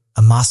favorite,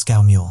 a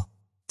Moscow Mule.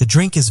 The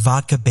drink is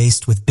vodka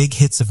based with big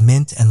hits of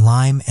mint and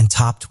lime and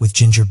topped with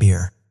ginger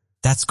beer.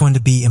 That's going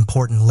to be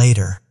important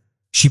later.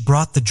 She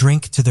brought the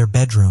drink to their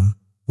bedroom,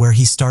 where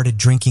he started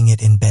drinking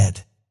it in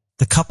bed.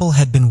 The couple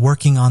had been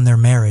working on their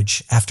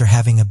marriage after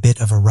having a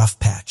bit of a rough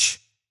patch.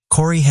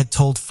 Corey had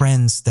told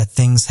friends that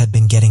things had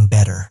been getting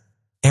better.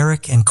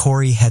 Eric and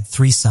Corey had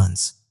 3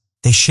 sons.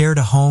 They shared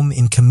a home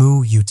in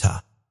Camus, Utah.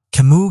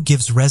 Camus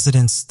gives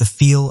residents the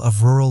feel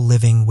of rural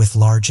living with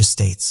large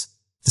estates.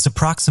 It's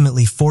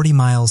approximately 40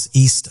 miles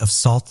east of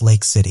Salt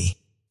Lake City.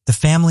 The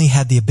family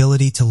had the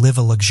ability to live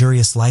a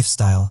luxurious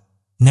lifestyle,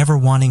 never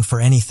wanting for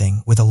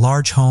anything, with a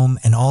large home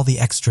and all the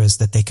extras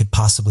that they could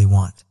possibly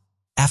want.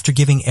 After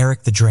giving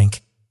Eric the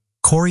drink,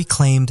 Corey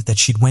claimed that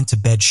she'd went to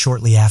bed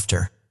shortly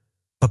after,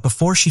 but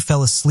before she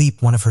fell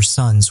asleep, one of her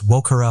sons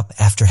woke her up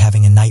after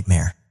having a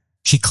nightmare.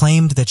 She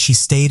claimed that she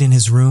stayed in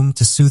his room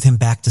to soothe him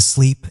back to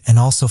sleep and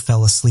also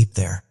fell asleep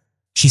there.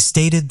 She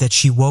stated that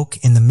she woke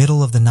in the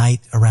middle of the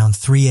night around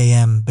 3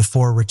 a.m.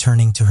 before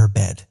returning to her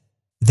bed.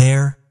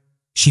 There,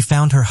 she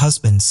found her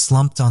husband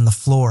slumped on the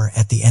floor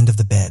at the end of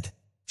the bed.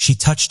 She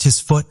touched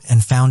his foot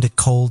and found it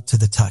cold to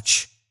the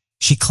touch.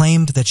 She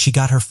claimed that she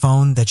got her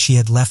phone that she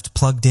had left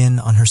plugged in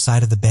on her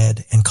side of the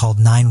bed and called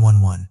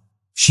 911.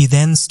 She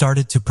then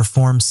started to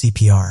perform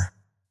CPR.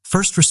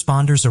 First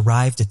responders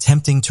arrived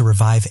attempting to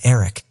revive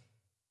Eric,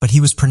 but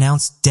he was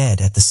pronounced dead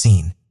at the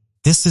scene.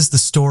 This is the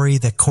story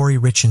that Corey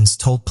Richens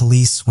told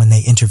police when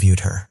they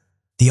interviewed her.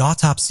 The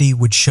autopsy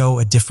would show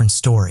a different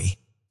story.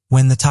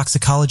 When the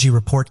toxicology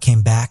report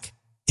came back,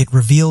 it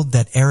revealed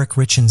that Eric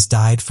Richens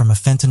died from a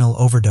fentanyl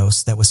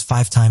overdose that was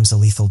 5 times a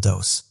lethal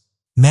dose.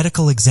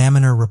 Medical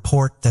examiner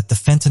report that the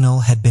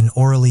fentanyl had been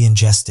orally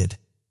ingested,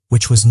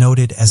 which was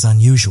noted as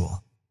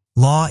unusual.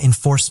 Law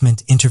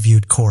enforcement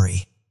interviewed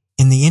Corey.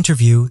 In the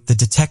interview, the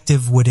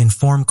detective would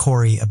inform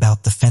Corey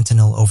about the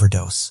fentanyl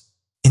overdose.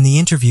 In the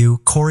interview,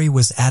 Corey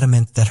was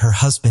adamant that her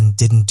husband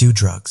didn't do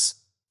drugs.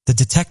 The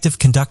detective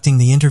conducting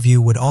the interview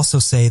would also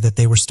say that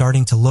they were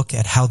starting to look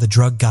at how the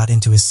drug got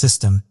into his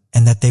system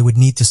and that they would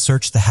need to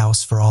search the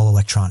house for all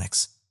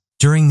electronics.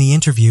 During the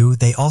interview,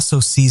 they also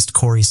seized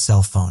Corey's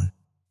cell phone,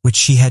 which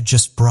she had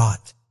just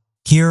brought.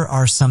 Here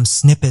are some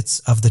snippets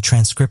of the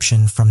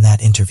transcription from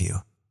that interview.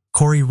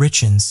 Corey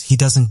Richens, he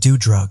doesn't do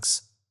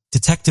drugs.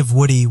 Detective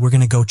Woody, we're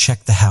gonna go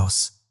check the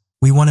house.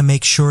 We want to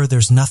make sure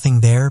there's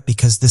nothing there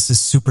because this is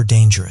super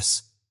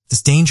dangerous.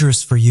 It's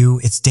dangerous for you,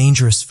 it's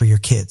dangerous for your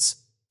kids.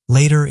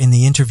 Later in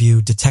the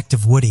interview,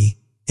 Detective Woody,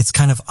 it's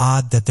kind of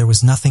odd that there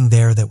was nothing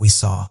there that we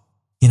saw.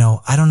 You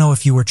know, I don't know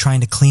if you were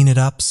trying to clean it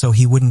up so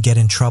he wouldn't get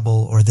in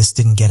trouble or this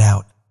didn't get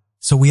out.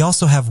 So we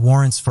also have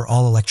warrants for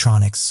all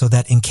electronics so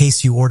that in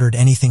case you ordered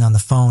anything on the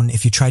phone,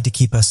 if you tried to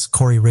keep us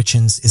Corey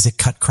Richens, is it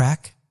cut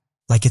crack?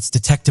 Like it's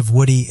Detective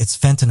Woody, it's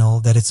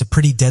fentanyl, that it's a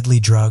pretty deadly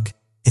drug.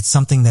 It's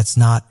something that's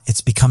not, it's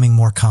becoming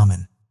more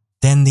common.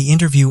 Then the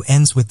interview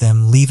ends with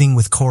them leaving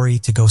with Corey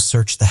to go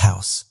search the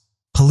house.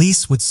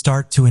 Police would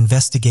start to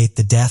investigate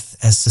the death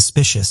as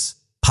suspicious,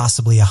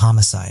 possibly a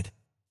homicide.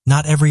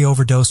 Not every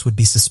overdose would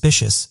be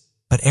suspicious,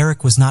 but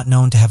Eric was not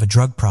known to have a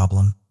drug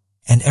problem,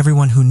 and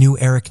everyone who knew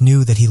Eric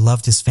knew that he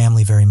loved his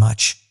family very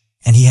much,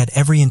 and he had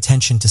every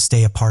intention to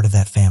stay a part of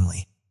that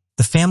family.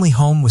 The family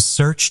home was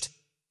searched,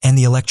 and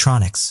the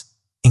electronics,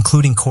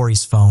 including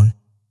Corey's phone,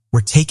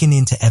 were taken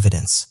into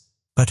evidence.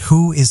 But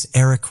who is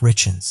Eric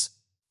Richens?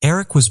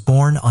 Eric was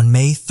born on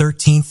May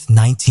 13,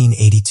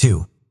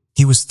 1982.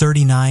 He was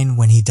 39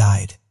 when he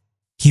died.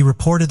 He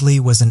reportedly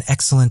was an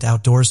excellent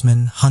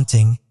outdoorsman,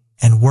 hunting,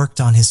 and worked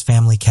on his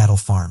family cattle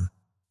farm.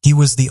 He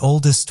was the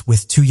oldest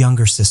with 2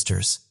 younger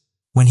sisters.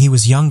 When he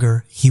was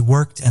younger, he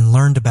worked and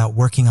learned about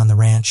working on the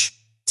ranch,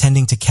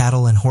 tending to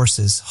cattle and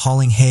horses,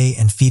 hauling hay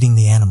and feeding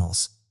the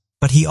animals.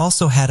 But he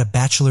also had a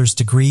bachelor's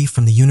degree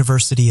from the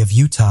University of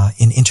Utah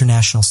in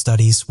International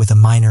Studies with a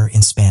minor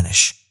in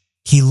Spanish.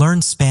 He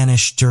learned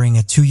Spanish during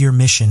a 2-year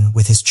mission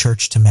with his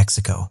church to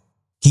Mexico.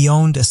 He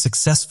owned a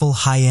successful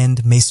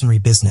high-end masonry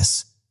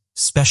business,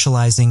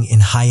 specializing in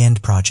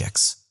high-end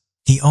projects.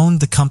 He owned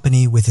the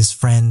company with his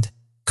friend,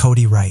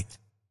 Cody Wright.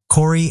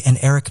 Corey and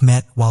Eric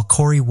met while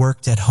Corey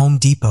worked at Home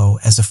Depot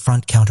as a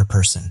front counter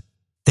person.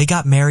 They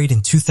got married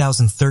in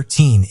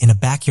 2013 in a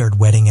backyard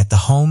wedding at the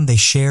home they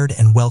shared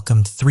and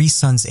welcomed 3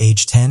 sons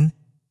aged 10,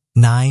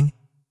 9,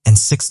 and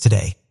 6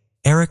 today.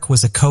 Eric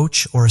was a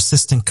coach or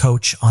assistant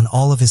coach on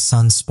all of his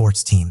sons'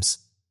 sports teams.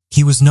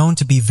 He was known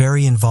to be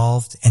very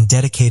involved and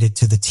dedicated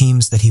to the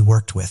teams that he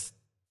worked with.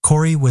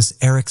 Corey was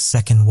Eric's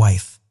second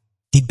wife.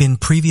 He'd been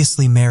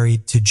previously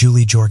married to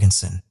Julie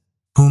Jorgensen,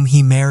 whom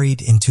he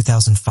married in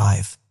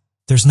 2005.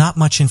 There's not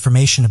much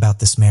information about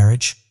this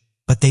marriage,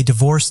 but they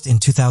divorced in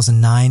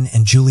 2009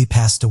 and Julie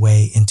passed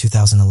away in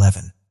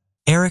 2011.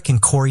 Eric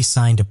and Corey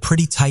signed a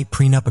pretty tight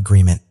prenup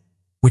agreement,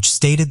 which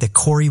stated that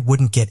Corey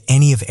wouldn't get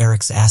any of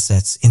Eric's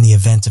assets in the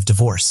event of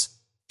divorce.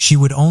 She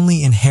would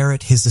only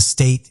inherit his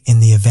estate in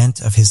the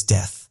event of his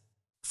death.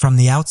 From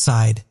the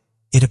outside,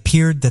 it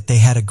appeared that they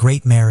had a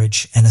great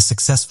marriage and a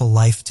successful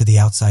life to the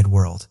outside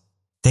world.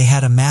 They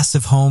had a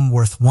massive home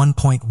worth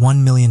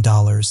 $1.1 million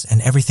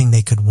and everything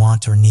they could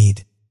want or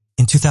need.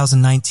 In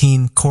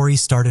 2019, Corey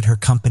started her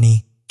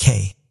company,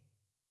 K.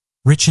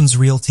 Richens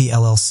Realty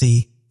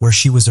LLC, where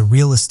she was a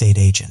real estate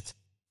agent.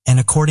 And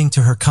according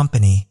to her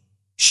company,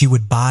 she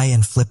would buy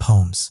and flip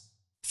homes.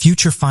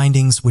 Future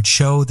findings would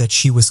show that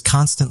she was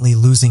constantly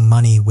losing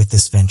money with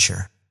this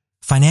venture.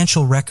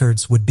 Financial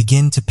records would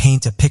begin to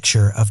paint a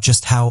picture of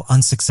just how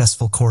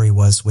unsuccessful Corey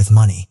was with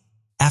money.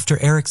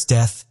 After Eric's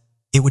death,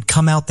 it would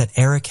come out that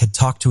Eric had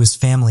talked to his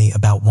family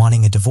about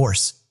wanting a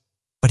divorce,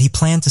 but he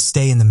planned to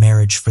stay in the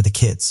marriage for the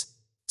kids.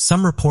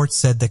 Some reports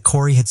said that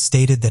Corey had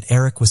stated that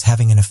Eric was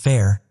having an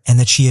affair and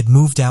that she had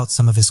moved out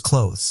some of his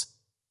clothes,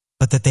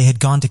 but that they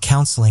had gone to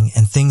counseling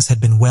and things had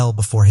been well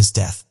before his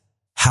death.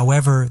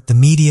 However, the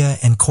media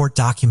and court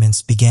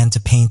documents began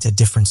to paint a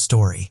different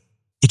story.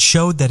 It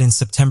showed that in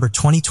September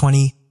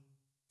 2020,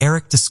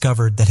 Eric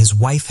discovered that his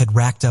wife had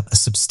racked up a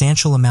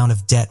substantial amount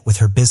of debt with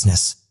her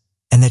business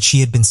and that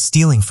she had been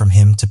stealing from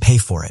him to pay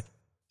for it.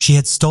 She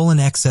had stolen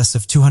excess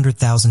of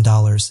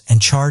 $200,000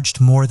 and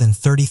charged more than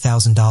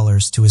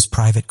 $30,000 to his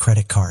private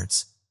credit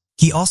cards.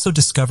 He also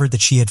discovered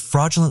that she had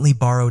fraudulently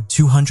borrowed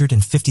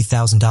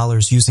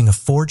 $250,000 using a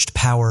forged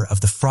power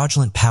of the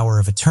fraudulent power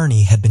of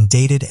attorney had been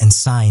dated and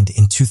signed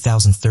in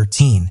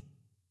 2013,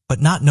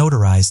 but not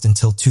notarized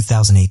until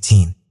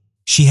 2018.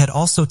 She had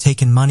also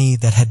taken money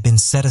that had been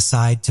set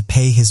aside to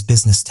pay his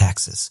business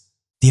taxes.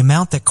 The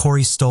amount that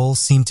Corey stole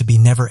seemed to be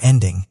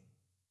never-ending,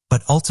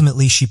 but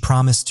ultimately she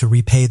promised to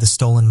repay the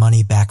stolen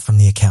money back from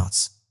the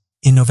accounts.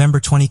 In November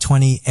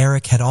 2020,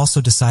 Eric had also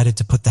decided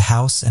to put the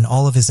house and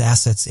all of his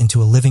assets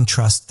into a living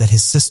trust that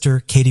his sister,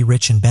 Katie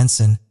Rich and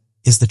Benson,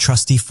 is the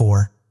trustee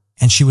for,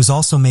 and she was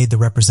also made the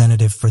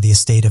representative for the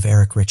estate of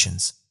Eric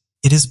Richens.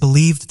 It is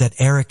believed that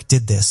Eric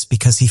did this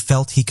because he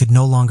felt he could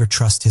no longer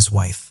trust his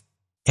wife.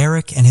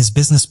 Eric and his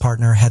business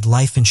partner had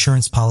life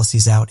insurance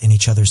policies out in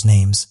each other's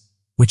names,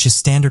 which is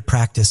standard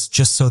practice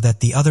just so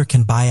that the other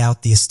can buy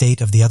out the estate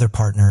of the other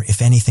partner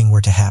if anything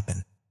were to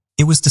happen.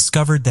 It was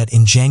discovered that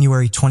in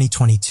January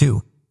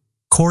 2022,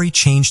 Corey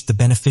changed the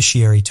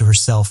beneficiary to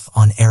herself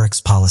on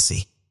Eric's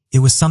policy. It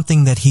was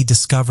something that he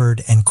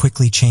discovered and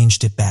quickly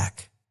changed it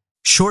back.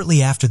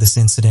 Shortly after this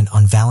incident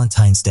on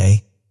Valentine's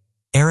Day,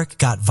 Eric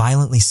got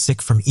violently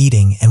sick from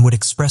eating and would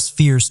express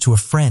fears to a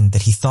friend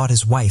that he thought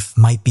his wife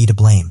might be to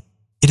blame.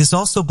 It is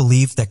also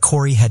believed that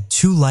Corey had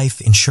 2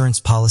 life insurance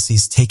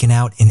policies taken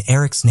out in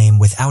Eric's name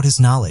without his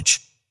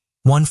knowledge,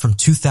 one from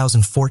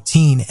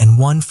 2014 and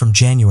one from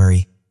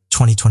January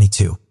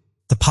 2022.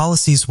 The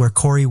policies where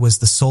Corey was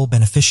the sole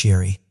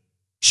beneficiary.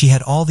 She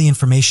had all the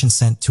information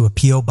sent to a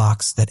P.O.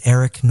 box that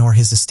Eric nor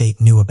his estate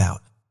knew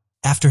about.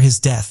 After his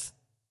death,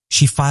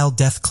 she filed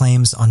death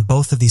claims on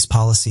both of these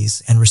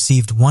policies and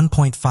received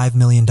 $1.5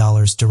 million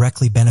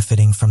directly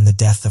benefiting from the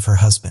death of her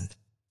husband.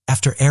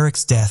 After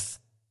Eric's death,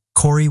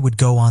 Corey would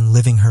go on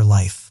living her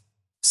life.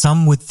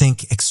 Some would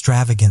think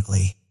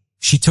extravagantly.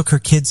 She took her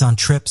kids on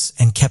trips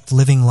and kept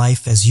living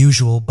life as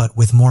usual but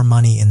with more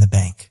money in the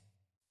bank.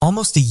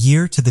 Almost a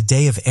year to the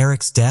day of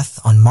Eric's death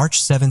on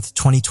March 7,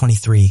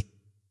 2023,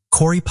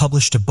 Corey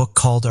published a book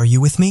called Are You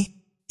With Me?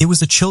 It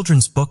was a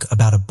children's book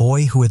about a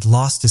boy who had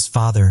lost his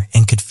father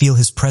and could feel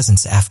his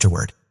presence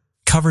afterward.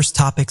 Covers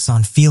topics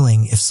on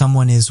feeling if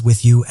someone is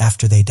with you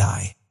after they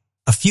die.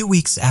 A few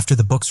weeks after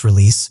the book's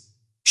release,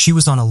 she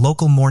was on a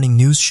local morning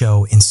news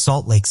show in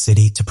Salt Lake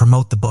City to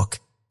promote the book.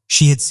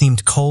 She had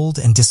seemed cold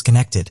and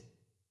disconnected,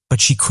 but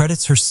she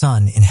credits her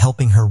son in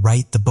helping her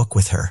write the book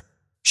with her.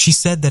 She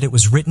said that it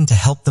was written to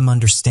help them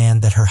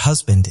understand that her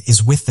husband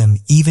is with them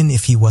even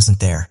if he wasn't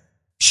there.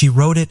 She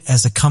wrote it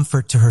as a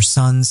comfort to her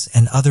sons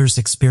and others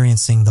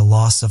experiencing the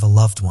loss of a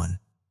loved one.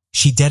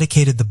 She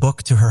dedicated the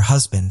book to her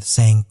husband,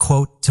 saying,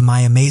 quote, "To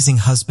my amazing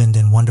husband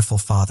and wonderful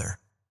father."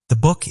 The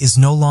book is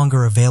no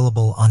longer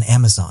available on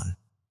Amazon.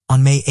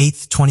 On May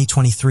 8,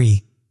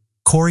 2023,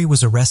 Corey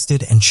was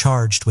arrested and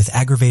charged with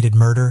aggravated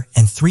murder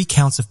and 3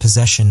 counts of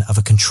possession of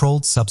a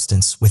controlled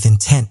substance with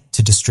intent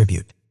to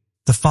distribute.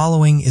 The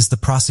following is the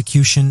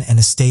prosecution and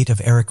estate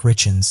of Eric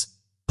Richins'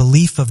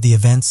 belief of the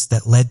events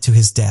that led to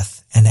his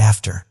death and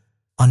after.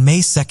 On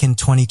May 2,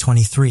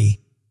 2023,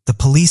 the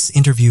police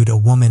interviewed a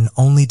woman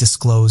only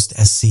disclosed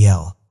as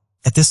CL.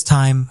 At this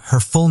time,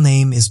 her full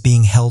name is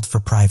being held for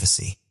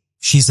privacy.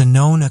 She's a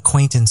known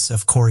acquaintance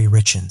of Corey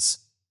Richins,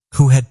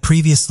 who had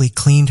previously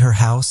cleaned her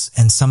house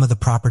and some of the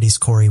properties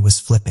Corey was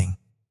flipping.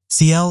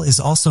 CL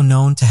is also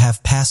known to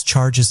have past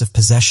charges of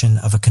possession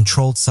of a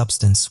controlled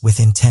substance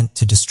with intent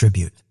to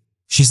distribute.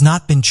 She's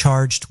not been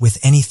charged with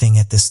anything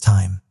at this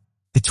time.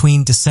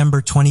 Between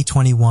December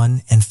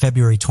 2021 and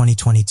February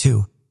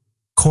 2022,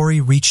 Corey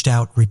reached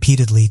out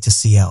repeatedly to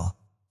CL.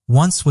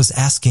 Once was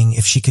asking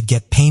if she could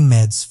get pain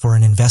meds for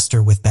an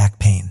investor with back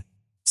pain.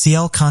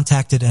 CL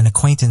contacted an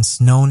acquaintance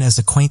known as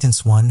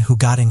Acquaintance 1 who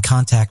got in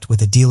contact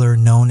with a dealer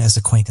known as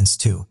Acquaintance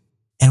 2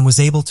 and was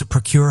able to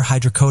procure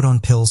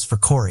hydrocodone pills for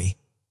Corey,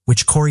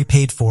 which Corey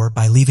paid for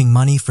by leaving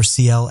money for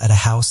CL at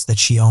a house that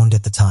she owned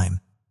at the time.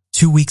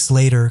 2 weeks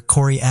later,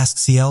 Corey asked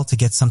CL to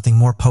get something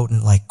more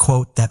potent like,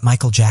 quote, "that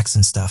Michael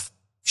Jackson stuff."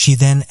 She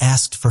then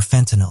asked for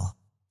fentanyl.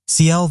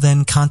 CL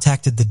then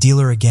contacted the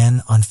dealer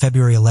again on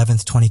February 11,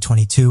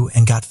 2022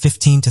 and got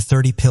 15 to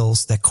 30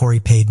 pills that Corey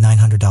paid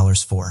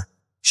 $900 for.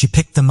 She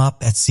picked them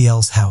up at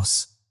CL's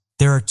house.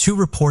 There are 2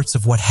 reports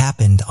of what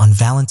happened on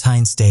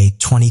Valentine's Day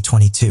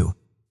 2022.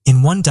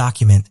 In one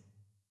document,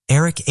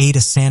 Eric ate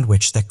a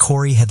sandwich that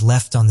Corey had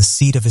left on the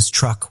seat of his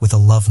truck with a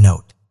love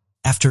note.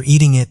 After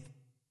eating it,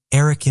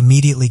 Eric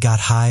immediately got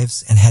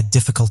hives and had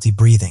difficulty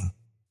breathing.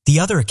 The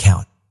other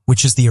account,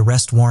 which is the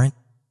arrest warrant,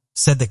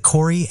 said that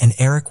Corey and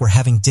Eric were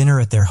having dinner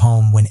at their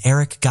home when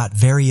Eric got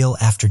very ill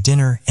after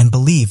dinner and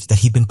believed that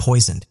he'd been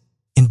poisoned.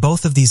 In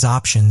both of these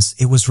options,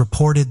 it was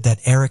reported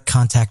that Eric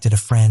contacted a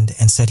friend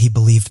and said he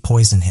believed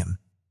poisoned him.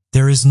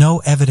 There is no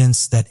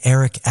evidence that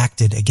Eric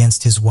acted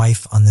against his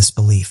wife on this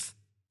belief.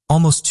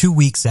 Almost 2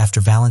 weeks after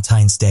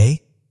Valentine's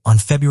Day, on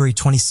February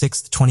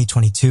 26,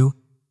 2022,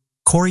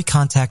 Corey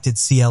contacted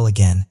CL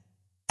again,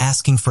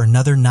 asking for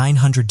another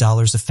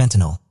 $900 of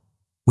fentanyl,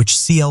 which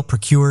CL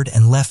procured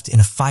and left in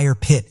a fire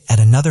pit at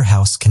another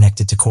house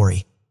connected to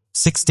Corey.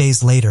 6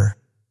 days later,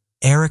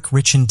 Eric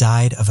Richin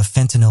died of a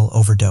fentanyl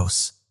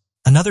overdose.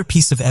 Another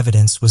piece of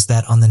evidence was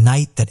that on the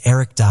night that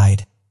Eric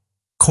died,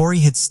 Corey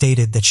had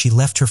stated that she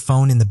left her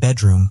phone in the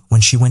bedroom when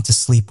she went to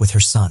sleep with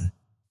her son.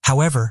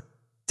 However,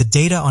 the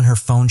data on her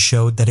phone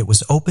showed that it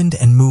was opened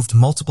and moved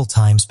multiple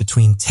times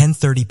between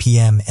 10:30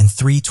 p.m. and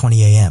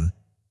 3:20 a.m.,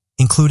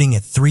 including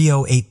at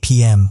 3:08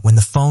 p.m. when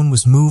the phone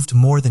was moved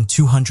more than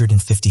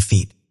 250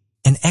 feet.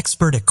 An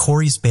expert at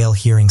Corey's bail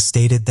hearing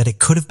stated that it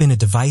could have been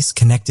a device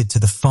connected to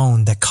the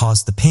phone that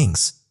caused the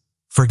pings,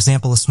 for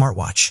example, a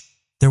smartwatch.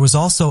 There was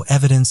also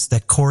evidence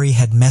that Corey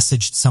had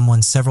messaged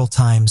someone several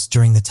times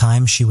during the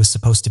time she was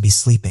supposed to be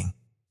sleeping.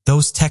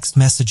 Those text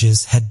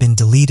messages had been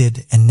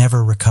deleted and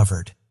never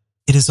recovered.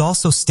 It is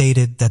also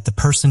stated that the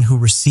person who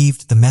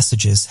received the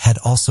messages had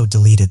also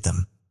deleted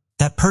them.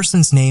 That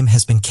person's name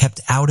has been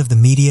kept out of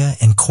the media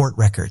and court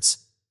records.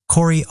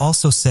 Corey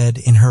also said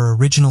in her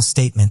original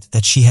statement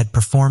that she had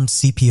performed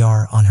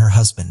CPR on her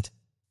husband.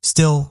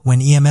 Still,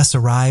 when EMS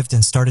arrived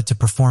and started to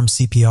perform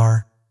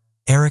CPR,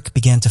 Eric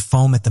began to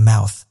foam at the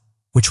mouth,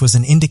 which was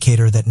an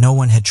indicator that no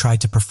one had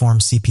tried to perform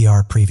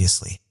CPR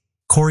previously.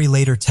 Corey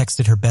later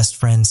texted her best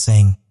friend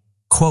saying,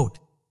 quote,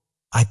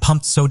 "I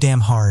pumped so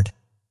damn hard,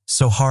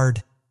 so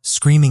hard,"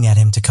 screaming at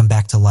him to come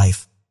back to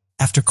life.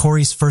 After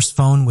Corey's first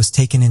phone was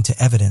taken into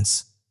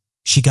evidence,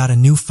 she got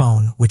a new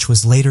phone which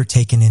was later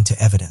taken into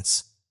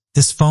evidence.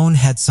 This phone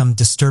had some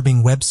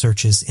disturbing web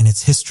searches in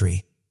its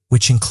history,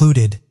 which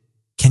included,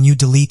 "Can you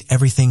delete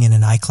everything in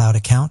an iCloud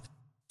account?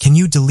 Can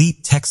you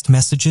delete text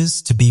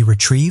messages to be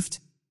retrieved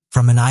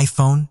from an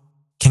iPhone?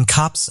 Can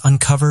cops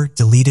uncover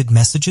deleted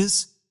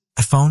messages?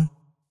 iPhone?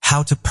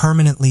 How to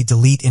permanently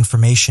delete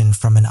information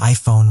from an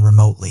iPhone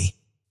remotely?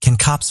 Can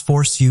cops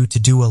force you to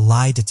do a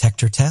lie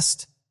detector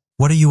test?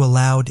 What are you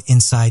allowed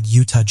inside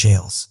Utah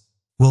jails?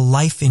 Will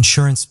life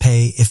insurance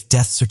pay if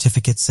death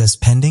certificate says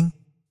pending?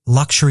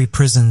 Luxury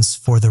prisons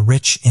for the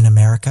rich in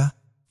America?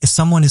 If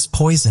someone is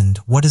poisoned,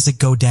 what does it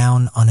go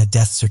down on a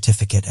death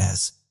certificate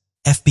as?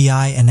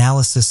 FBI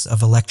analysis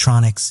of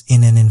electronics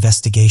in an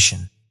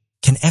investigation.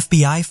 Can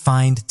FBI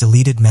find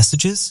deleted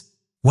messages?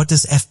 What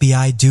does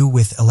FBI do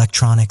with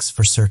electronics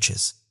for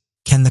searches?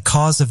 Can the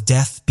cause of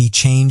death be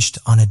changed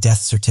on a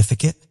death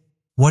certificate?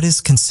 What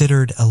is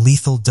considered a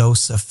lethal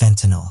dose of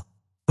fentanyl?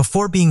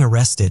 Before being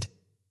arrested,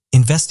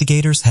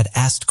 investigators had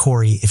asked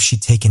Corey if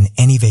she'd taken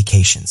any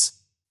vacations.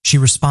 She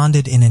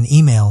responded in an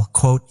email,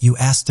 quote, "You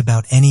asked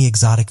about any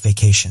exotic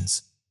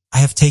vacations. I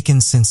have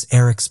taken since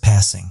Eric's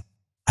passing.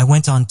 I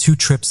went on 2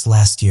 trips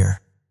last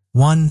year.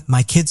 1,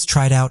 my kids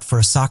tried out for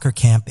a soccer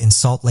camp in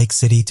Salt Lake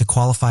City to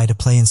qualify to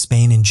play in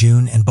Spain in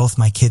June, and both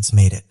my kids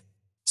made it.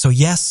 So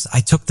yes,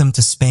 I took them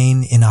to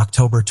Spain in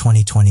October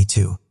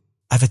 2022.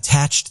 I've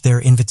attached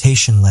their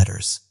invitation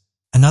letters."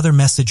 Another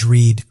message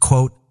read,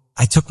 quote,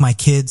 "I took my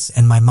kids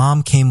and my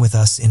mom came with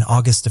us in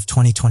August of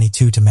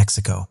 2022 to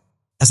Mexico.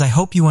 As I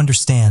hope you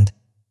understand,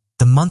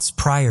 the months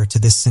prior to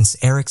this since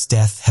Eric's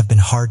death have been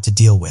hard to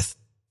deal with."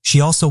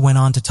 She also went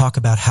on to talk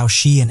about how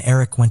she and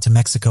Eric went to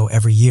Mexico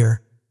every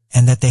year,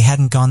 and that they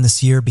hadn't gone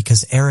this year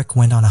because Eric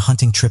went on a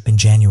hunting trip in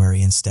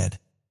January instead.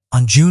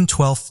 On June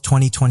 12,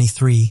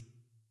 2023,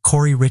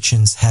 Corey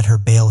Richins had her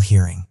bail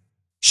hearing.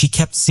 She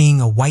kept seeing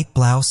a white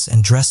blouse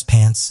and dress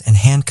pants and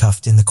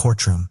handcuffed in the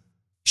courtroom.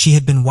 She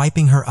had been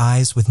wiping her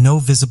eyes with no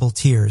visible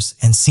tears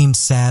and seemed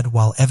sad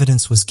while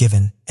evidence was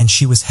given, and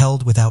she was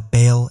held without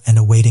bail and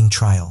awaiting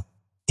trial.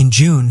 In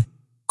June,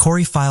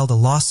 Corey filed a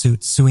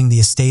lawsuit suing the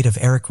estate of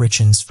Eric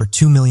Richins for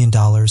 $2 million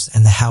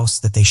and the house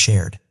that they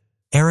shared.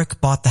 Eric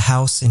bought the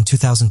house in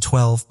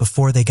 2012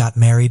 before they got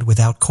married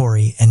without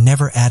Corey and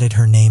never added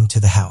her name to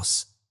the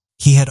house.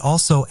 He had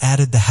also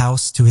added the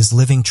house to his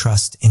living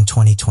trust in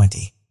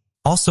 2020.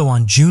 Also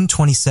on June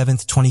 27,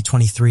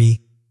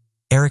 2023,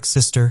 Eric's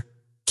sister,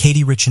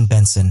 Katie Richin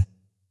Benson,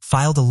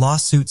 filed a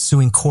lawsuit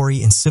suing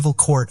Corey in civil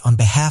court on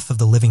behalf of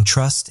the living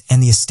trust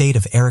and the estate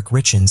of Eric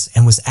Richins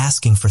and was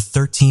asking for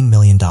 $13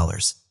 million.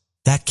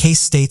 That case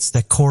states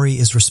that Corey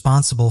is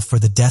responsible for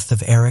the death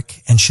of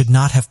Eric and should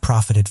not have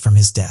profited from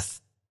his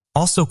death.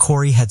 Also,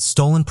 Corey had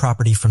stolen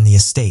property from the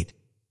estate,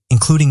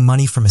 including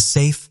money from a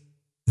safe,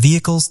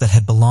 vehicles that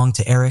had belonged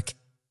to Eric,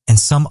 and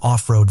some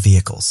off-road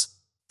vehicles.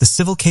 The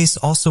civil case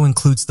also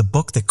includes the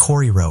book that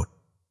Corey wrote,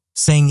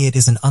 saying it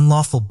is an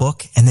unlawful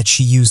book and that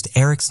she used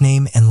Eric's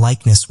name and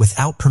likeness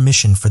without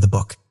permission for the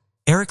book.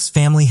 Eric's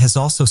family has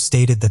also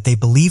stated that they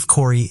believe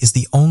Corey is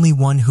the only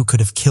one who could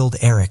have killed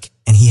Eric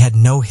and he had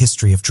no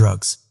history of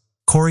drugs.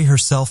 Corey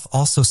herself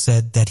also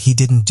said that he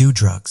didn't do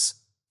drugs.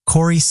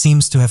 Corey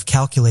seems to have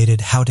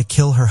calculated how to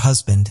kill her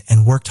husband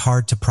and worked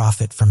hard to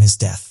profit from his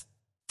death.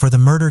 For the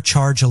murder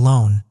charge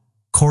alone,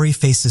 Corey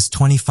faces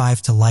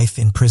 25 to life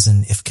in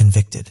prison if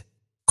convicted.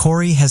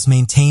 Corey has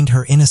maintained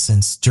her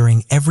innocence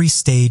during every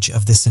stage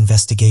of this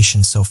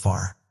investigation so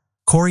far.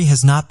 Corey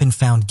has not been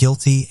found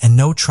guilty and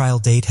no trial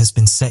date has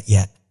been set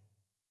yet,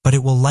 but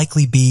it will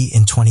likely be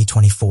in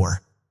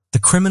 2024. The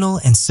criminal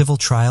and civil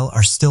trial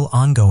are still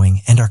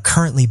ongoing and are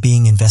currently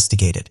being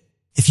investigated.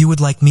 If you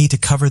would like me to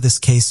cover this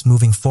case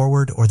moving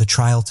forward or the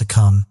trial to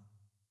come,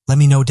 let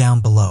me know down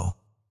below.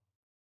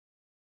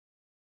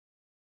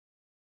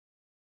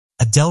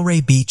 A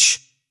Delray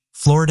Beach,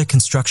 Florida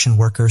construction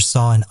worker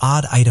saw an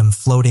odd item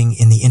floating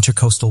in the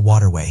intercoastal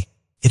waterway.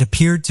 It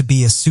appeared to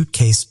be a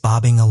suitcase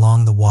bobbing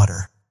along the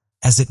water.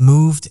 As it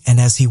moved and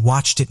as he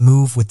watched it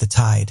move with the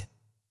tide,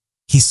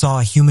 he saw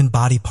a human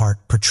body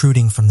part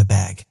protruding from the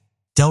bag.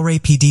 Delray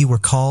PD were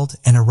called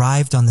and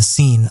arrived on the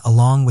scene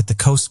along with the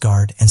Coast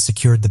Guard and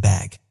secured the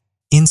bag.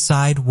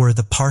 Inside were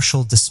the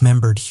partial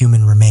dismembered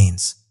human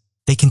remains.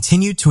 They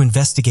continued to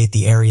investigate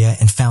the area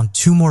and found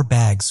 2 more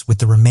bags with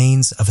the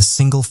remains of a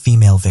single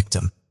female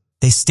victim.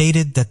 They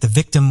stated that the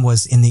victim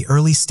was in the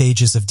early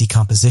stages of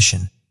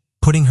decomposition,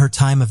 putting her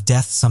time of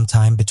death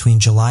sometime between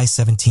July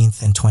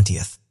 17th and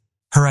 20th.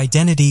 Her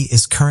identity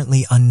is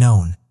currently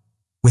unknown,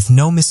 with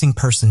no missing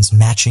persons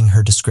matching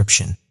her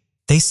description.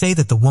 They say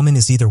that the woman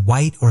is either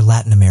white or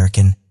Latin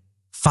American,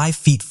 5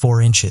 feet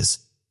 4 inches,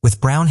 with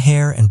brown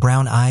hair and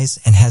brown eyes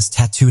and has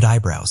tattooed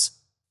eyebrows.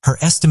 Her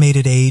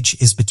estimated age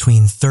is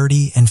between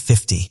 30 and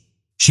 50.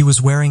 She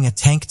was wearing a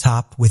tank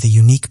top with a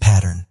unique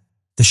pattern.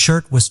 The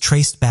shirt was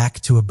traced back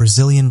to a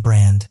Brazilian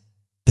brand,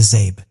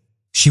 Bezabe.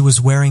 She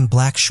was wearing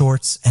black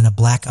shorts and a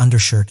black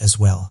undershirt as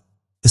well.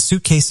 The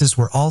suitcases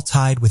were all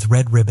tied with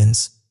red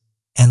ribbons,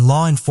 and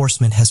law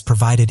enforcement has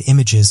provided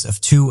images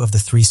of 2 of the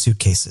 3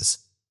 suitcases.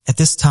 At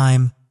this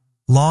time,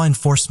 law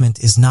enforcement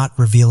is not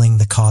revealing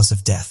the cause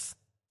of death.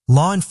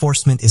 Law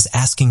enforcement is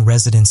asking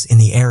residents in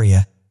the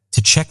area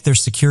to check their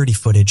security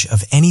footage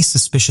of any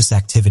suspicious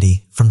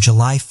activity from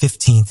July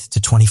 15th to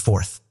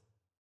 24th.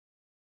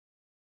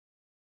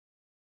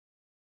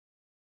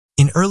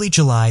 In early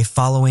July,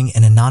 following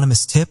an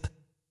anonymous tip,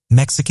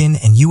 Mexican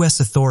and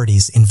U.S.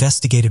 authorities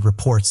investigated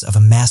reports of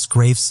a mass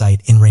grave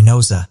site in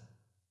Reynosa,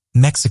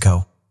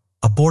 Mexico,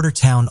 a border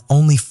town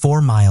only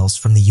 4 miles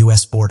from the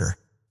U.S. border.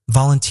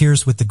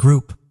 Volunteers with the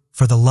group,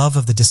 For the Love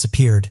of the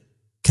Disappeared,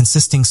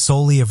 consisting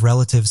solely of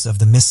relatives of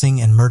the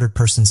missing and murdered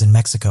persons in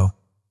Mexico,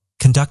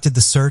 conducted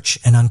the search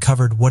and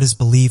uncovered what is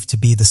believed to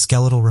be the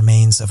skeletal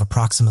remains of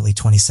approximately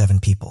 27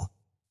 people.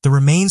 The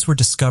remains were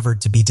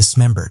discovered to be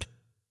dismembered,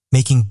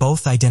 making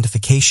both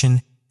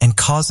identification and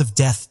cause of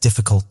death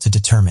difficult to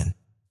determine.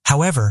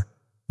 However,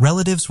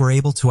 relatives were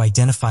able to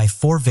identify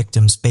 4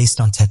 victims based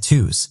on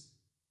tattoos,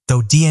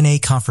 though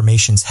DNA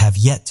confirmations have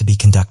yet to be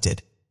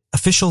conducted. A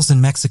Officials in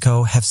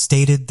Mexico have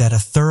stated that a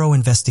thorough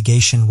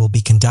investigation will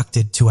be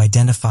conducted to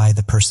identify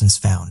the persons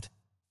found.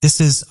 This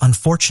is,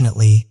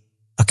 unfortunately,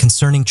 a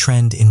concerning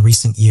trend in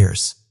recent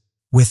years,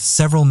 with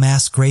several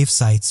mass grave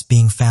sites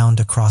being found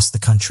across the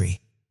country.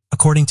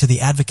 According to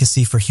the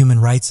Advocacy for Human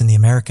Rights in the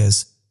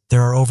Americas,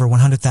 there are over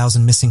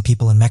 100,000 missing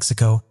people in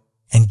Mexico,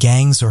 and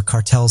gangs or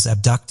cartels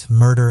abduct,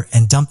 murder,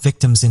 and dump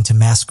victims into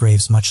mass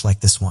graves much like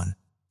this one.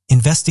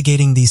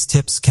 Investigating these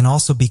tips can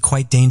also be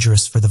quite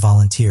dangerous for the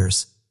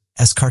volunteers,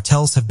 as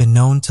cartels have been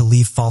known to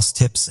leave false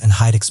tips and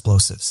hide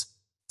explosives.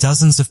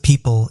 Dozens of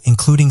people,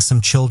 including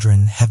some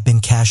children, have been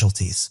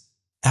casualties.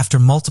 After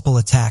multiple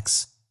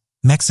attacks,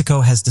 Mexico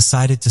has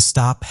decided to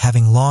stop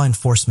having law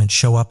enforcement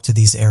show up to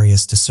these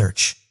areas to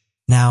search.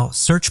 Now,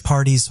 search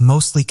parties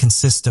mostly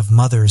consist of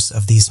mothers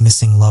of these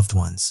missing loved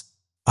ones.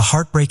 A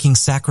heartbreaking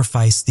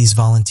sacrifice these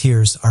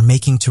volunteers are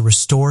making to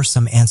restore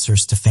some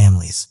answers to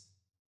families.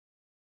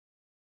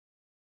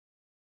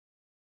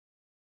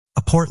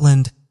 A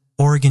Portland,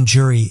 Oregon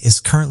jury is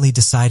currently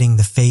deciding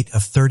the fate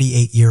of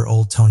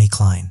 38-year-old Tony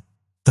Klein.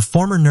 The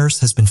former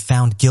nurse has been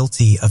found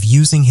guilty of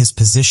using his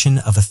position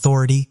of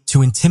authority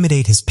to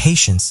intimidate his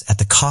patients at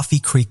the Coffee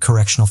Creek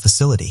Correctional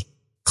Facility.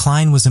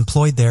 Klein was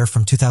employed there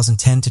from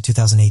 2010 to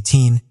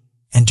 2018,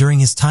 and during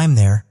his time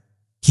there,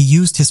 he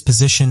used his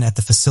position at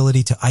the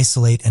facility to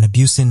isolate and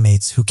abuse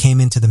inmates who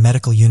came into the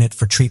medical unit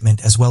for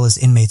treatment as well as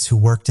inmates who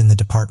worked in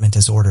the department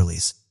as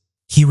orderlies.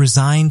 He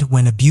resigned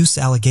when abuse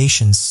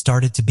allegations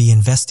started to be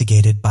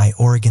investigated by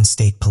Oregon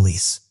State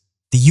Police.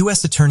 The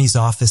U.S. Attorney's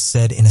Office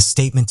said in a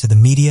statement to the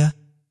media,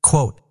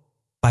 quote,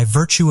 "By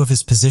virtue of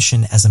his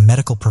position as a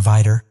medical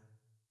provider,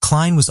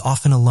 Klein was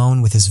often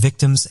alone with his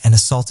victims and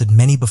assaulted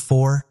many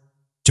before,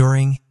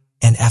 during,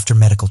 and after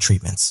medical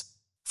treatments.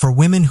 For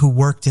women who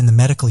worked in the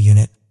medical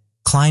unit,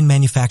 Klein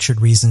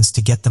manufactured reasons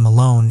to get them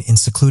alone in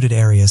secluded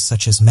areas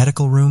such as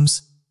medical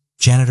rooms,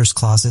 janitor's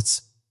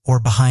closets, or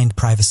behind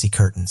privacy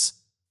curtains.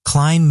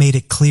 Klein made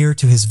it clear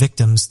to his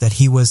victims that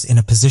he was in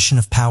a position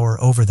of power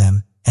over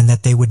them and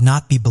that they would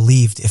not be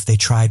believed if they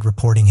tried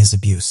reporting his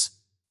abuse."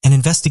 An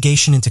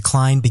investigation into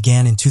Klein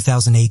began in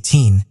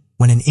 2018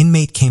 when an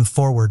inmate came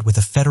forward with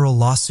a federal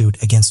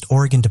lawsuit against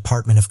Oregon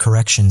Department of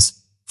Corrections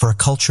for a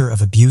culture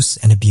of abuse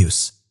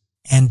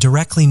and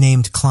directly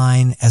named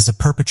Klein as a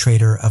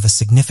perpetrator of a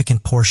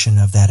significant portion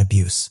of that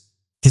abuse.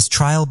 His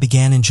trial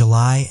began in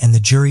July and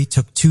the jury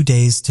took 2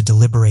 days to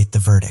deliberate the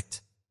verdict.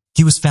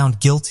 He was found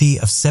guilty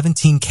of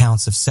 17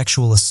 counts of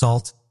sexual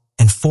assault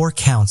and 4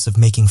 counts of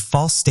making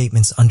false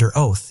statements under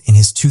oath in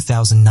his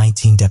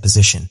 2019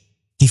 deposition.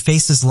 He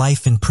faces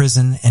life in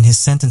prison and his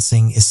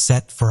sentencing is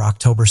set for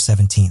October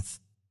 17th.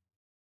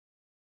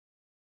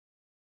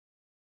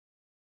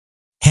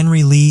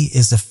 Henry Lee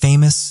is a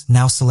famous,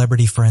 now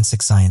celebrity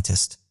forensic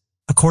scientist.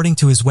 According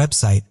to his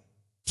website,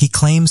 he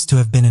claims to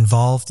have been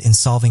involved in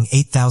solving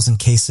 8,000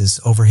 cases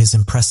over his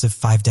impressive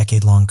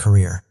 5-decade-long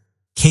career.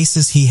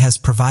 Cases he has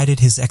provided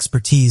his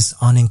expertise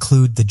on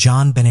include the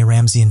John Benet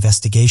Ramsey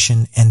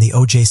investigation and the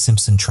O.J.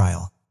 Simpson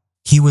trial.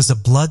 He was a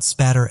blood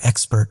spatter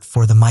expert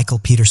for the Michael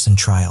Peterson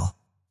trial.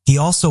 He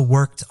also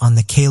worked on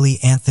the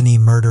Caylee Anthony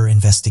murder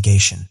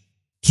investigation.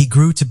 He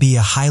grew to be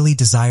a highly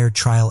desired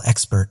trial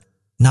expert,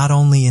 not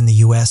only in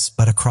the U.S.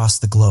 but across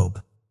the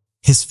globe.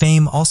 His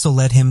fame also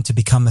led him to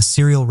become a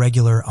serial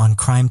regular on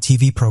crime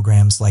TV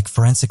programs like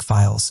Forensic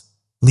Files,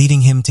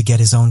 leading him to get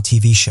his own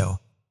TV show.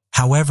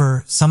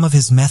 However, some of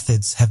his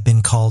methods have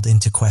been called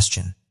into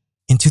question.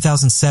 In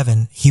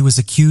 2007, he was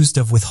accused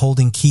of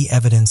withholding key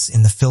evidence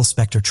in the Phil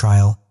Spector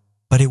trial,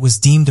 but it was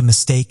deemed a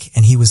mistake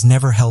and he was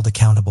never held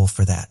accountable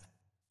for that.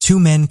 2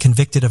 men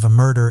convicted of a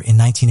murder in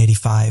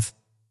 1985,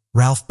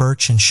 Ralph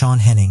Birch and Sean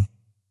Henning,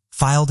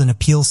 filed an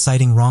appeal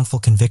citing wrongful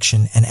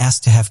conviction and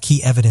asked to have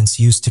key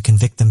evidence used to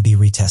convict them be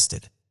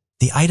retested.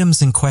 The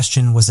items in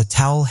question was a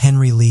towel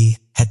Henry Lee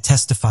had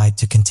testified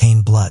to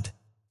contain blood.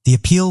 The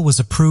appeal was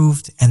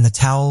approved and the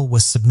towel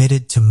was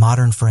submitted to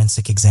modern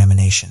forensic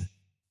examination.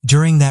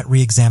 During that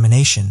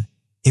re-examination,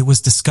 it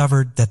was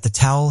discovered that the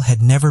towel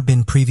had never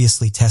been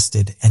previously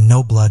tested and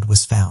no blood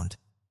was found.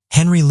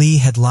 Henry Lee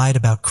had lied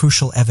about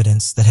crucial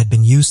evidence that had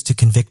been used to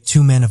convict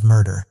 2 men of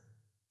murder,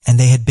 and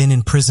they had been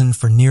in prison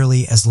for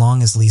nearly as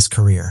long as Lee's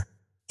career.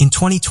 In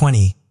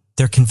 2020,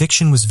 their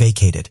conviction was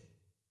vacated,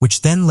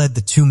 which then led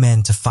the 2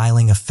 men to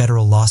filing a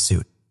federal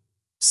lawsuit,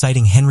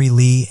 citing Henry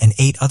Lee and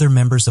 8 other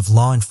members of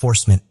law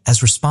enforcement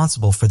as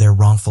responsible for their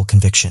wrongful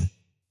conviction.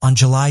 On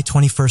July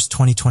 21,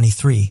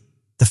 2023,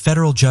 the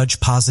federal judge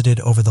posited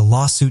over the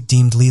lawsuit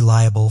deemed Lee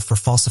liable for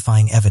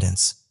falsifying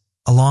evidence,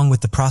 along with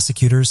the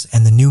prosecutors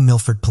and the New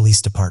Milford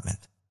Police Department.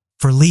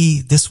 For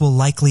Lee, this will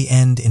likely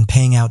end in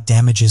paying out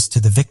damages to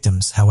the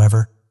victims.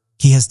 However,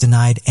 he has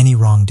denied any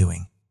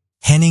wrongdoing.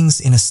 Hennings,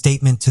 in a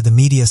statement to the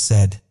media,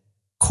 said,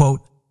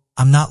 quote,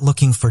 "I'm not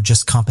looking for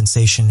just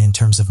compensation in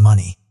terms of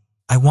money.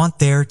 I want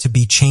there to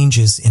be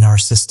changes in our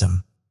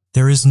system.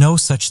 There is no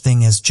such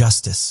thing as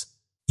justice.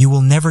 You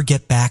will never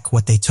get back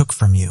what they took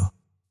from you.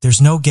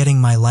 There's no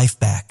getting my life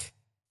back.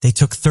 They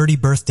took 30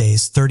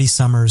 birthdays, 30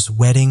 summers,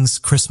 weddings,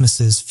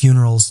 Christmases,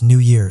 funerals, New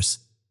Year's.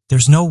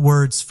 There's no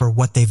words for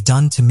what they've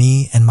done to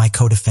me and my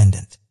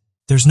co-defendant.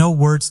 There's no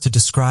words to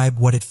describe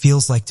what it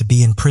feels like to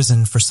be in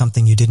prison for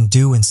something you didn't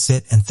do and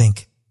sit and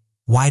think,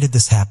 why did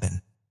this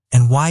happen?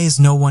 And why is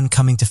no one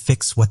coming to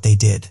fix what they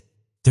did?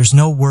 There's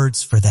no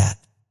words for that.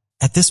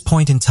 At this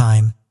point in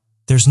time,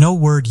 there's no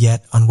word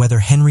yet on whether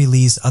Henry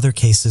Lee's other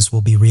cases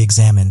will be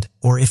re-examined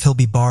or if he'll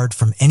be barred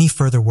from any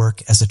further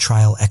work as a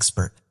trial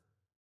expert.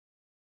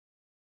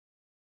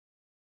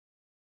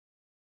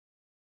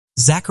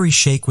 Zachary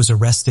Sheikh was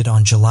arrested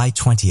on July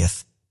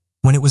 20th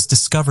when it was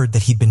discovered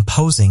that he'd been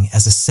posing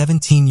as a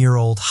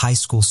 17-year-old high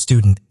school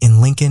student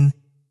in Lincoln,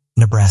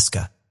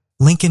 Nebraska.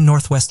 Lincoln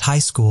Northwest High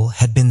School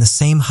had been the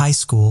same high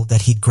school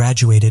that he'd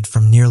graduated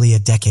from nearly a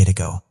decade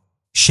ago.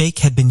 Sheikh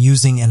had been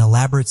using an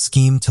elaborate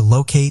scheme to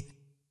locate,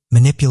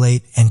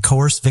 manipulate, and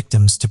coerce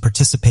victims to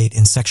participate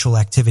in sexual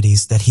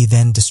activities that he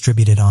then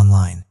distributed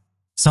online.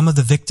 Some of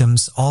the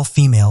victims, all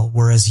female,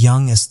 were as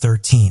young as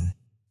 13.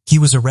 He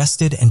was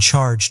arrested and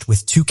charged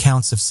with 2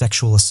 counts of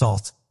sexual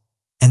assault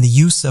and the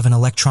use of an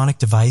electronic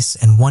device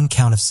and 1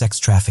 count of sex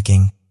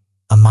trafficking,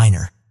 a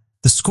minor.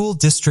 The school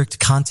district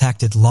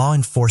contacted law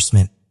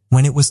enforcement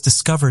when it was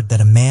discovered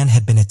that a man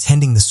had been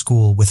attending the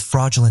school with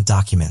fraudulent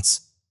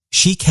documents.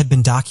 Sheikh had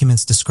been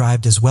documents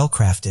described as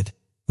well-crafted,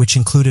 which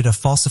included a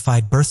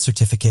falsified birth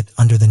certificate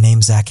under the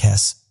name Zach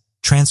Hess,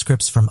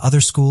 transcripts from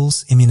other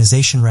schools,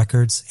 immunization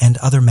records, and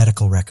other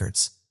medical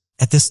records.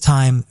 At this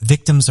time,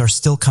 victims are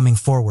still coming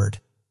forward,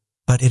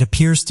 but it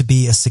appears to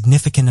be a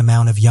significant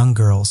amount of young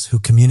girls who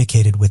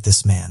communicated with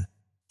this man.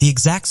 The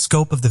exact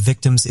scope of the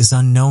victims is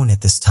unknown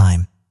at this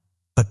time,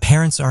 but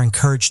parents are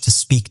encouraged to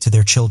speak to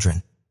their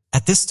children.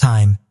 At this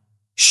time,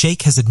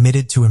 Sheikh has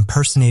admitted to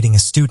impersonating a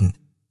student,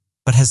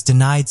 but has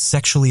denied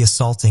sexually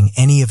assaulting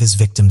any of his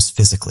victims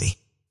physically.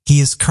 He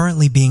is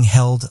currently being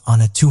held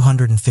on a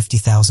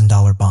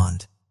 $250,000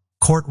 bond.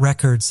 Court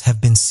records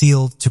have been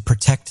sealed to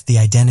protect the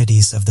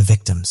identities of the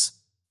victims.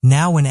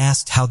 Now, when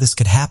asked how this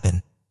could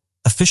happen,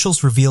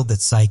 officials revealed that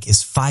Syke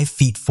is 5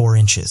 feet 4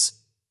 inches,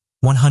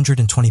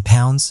 120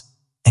 pounds,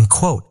 and,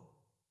 quote,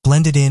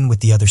 blended in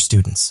with the other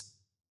students.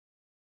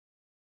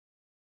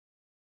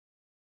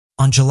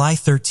 On July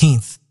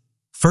 13th,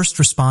 first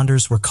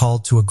responders were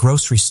called to a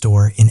grocery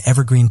store in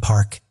Evergreen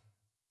Park,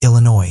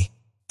 Illinois.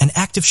 An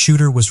active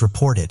shooter was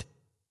reported,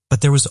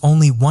 but there was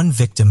only one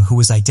victim who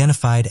was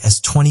identified as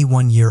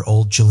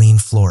 21-year-old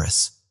Jolene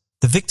Flores.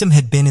 The victim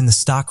had been in the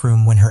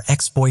stockroom when her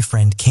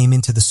ex-boyfriend came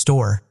into the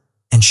store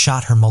and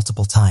shot her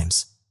multiple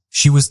times.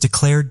 She was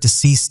declared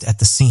deceased at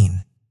the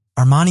scene.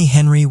 Armani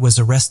Henry was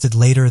arrested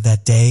later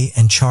that day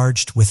and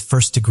charged with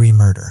first-degree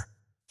murder.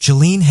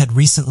 Jolene had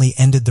recently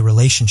ended the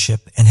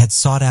relationship and had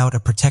sought out a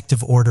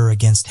protective order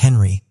against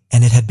Henry,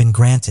 and it had been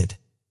granted,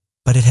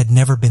 but it had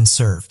never been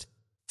served.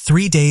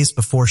 3 days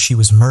before she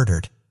was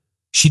murdered,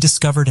 she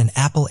discovered an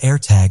Apple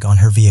AirTag on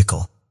her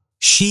vehicle.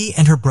 She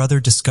and her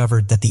brother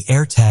discovered that the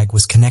AirTag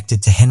was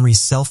connected to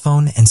Henry's cell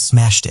phone and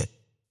smashed it.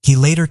 He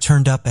later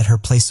turned up at her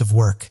place of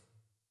work,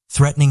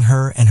 threatening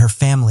her and her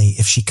family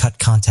if she cut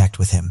contact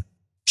with him.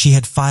 She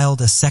had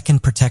filed a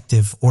second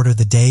protective order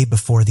the day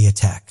before the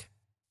attack.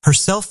 Her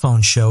cell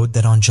phone showed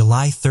that on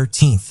July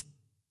 13th,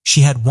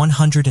 she had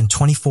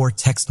 124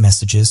 text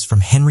messages from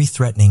Henry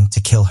threatening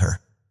to kill her.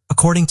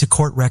 According to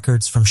court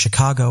records from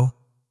Chicago,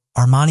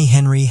 Armani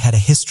Henry had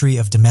a history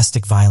of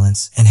domestic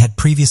violence and had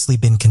previously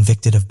been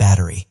convicted of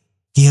battery.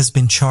 He has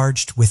been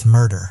charged with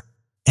murder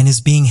and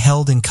is being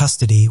held in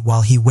custody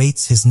while he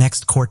waits his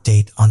next court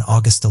date on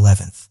August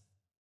 11th.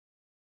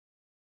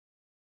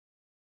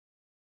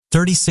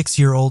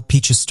 36-year-old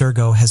Peaches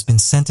Sturgo has been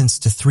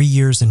sentenced to 3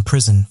 years in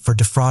prison for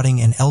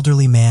defrauding an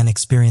elderly man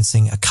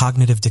experiencing a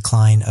cognitive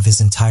decline of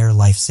his entire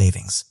life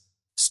savings.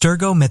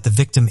 Sturgo met the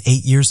victim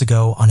 8 years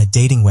ago on a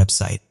dating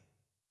website,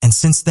 and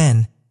since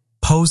then,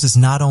 posed as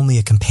not only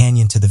a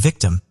companion to the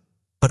victim,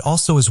 but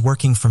also as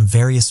working from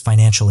various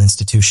financial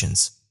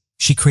institutions.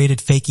 She created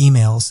fake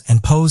emails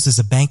and posed as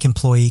a bank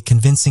employee,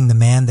 convincing the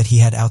man that he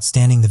had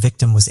outstanding. The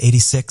victim was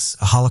 86,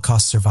 a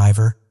Holocaust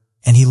survivor,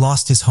 and he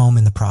lost his home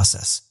in the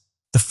process.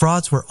 The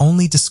frauds were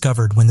only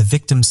discovered when the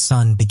victim's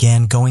son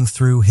began going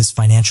through his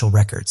financial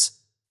records.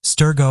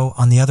 Sturgo,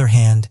 on the other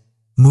hand,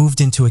 moved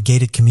into a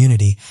gated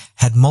community,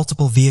 had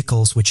multiple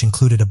vehicles which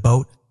included a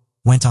boat,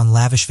 went on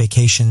lavish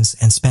vacations,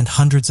 and spent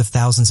hundreds of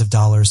thousands of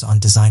dollars on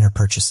designer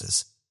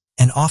purchases,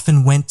 and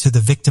often went to the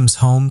victim's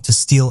home to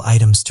steal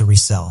items to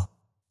resell.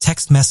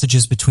 Text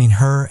messages between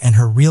her and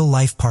her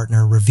real-life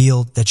partner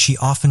revealed that she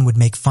often would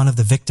make fun of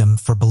the victim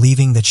for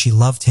believing that she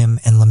loved him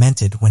and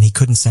lamented when he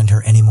couldn't send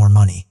her any more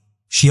money.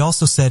 She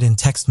also said in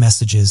text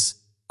messages,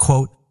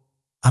 quote,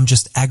 "I'm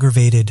just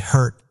aggravated,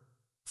 hurt,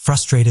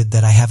 frustrated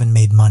that I haven't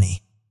made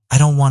money. I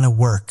don't want to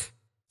work.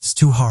 It's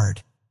too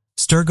hard."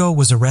 Sturgo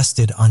was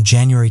arrested on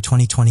January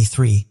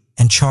 2023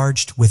 and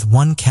charged with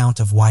 1 count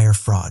of wire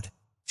fraud.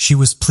 She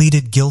was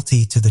pleaded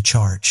guilty to the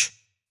charge.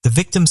 The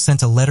victim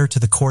sent a letter to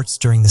the courts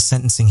during the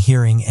sentencing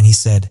hearing, and he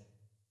said,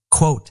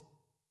 quote,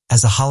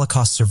 "As a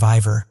Holocaust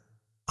survivor,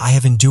 I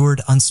have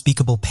endured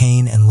unspeakable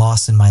pain and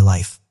loss in my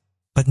life,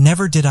 But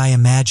never did I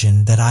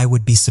imagine that I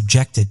would be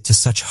subjected to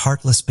such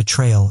heartless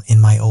betrayal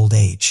in my old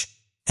age.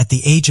 At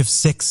the age of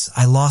 6,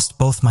 I lost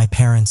both my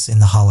parents in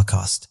the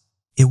Holocaust.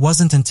 It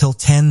wasn't until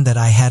 10 that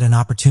I had an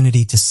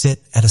opportunity to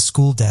sit at a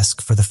school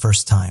desk for the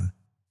first time.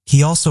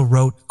 He also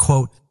wrote,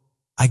 quote,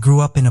 I grew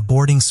up in a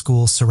boarding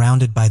school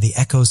surrounded by the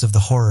echoes of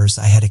the horrors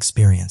I had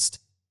experienced.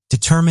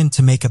 Determined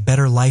to make a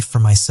better life for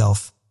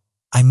myself,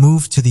 I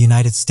moved to the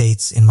United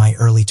States in my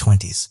early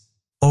 20s.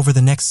 Over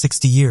the next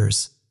 60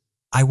 years,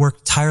 I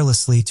worked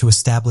tirelessly to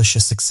establish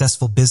a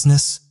successful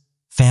business,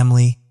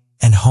 family,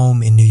 and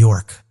home in New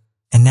York.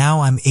 And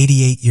now I'm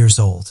 88 years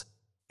old.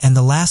 And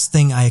the last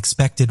thing I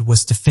expected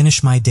was to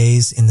finish my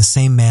days in the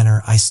same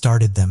manner I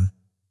started them,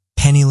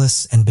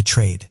 penniless and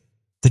betrayed.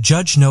 The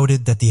judge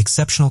noted that the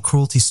exceptional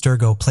cruelty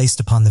Sturgo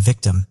placed upon the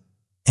victim,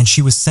 and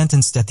she was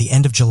sentenced at the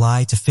end of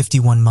July to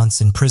 51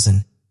 months in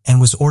prison and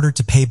was ordered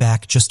to pay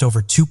back just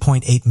over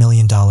 $2.8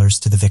 million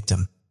to the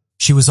victim.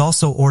 She was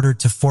also ordered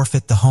to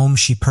forfeit the home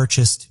she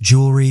purchased,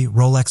 jewelry,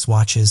 Rolex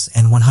watches,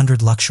 and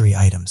 100 luxury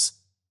items.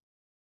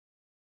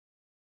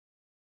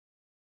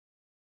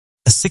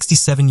 A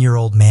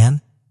 67-year-old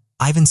man,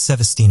 Ivan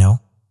Sevastino,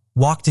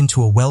 walked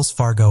into a Wells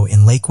Fargo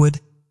in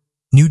Lakewood,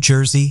 New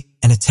Jersey,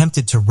 and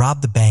attempted to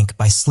rob the bank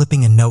by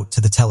slipping a note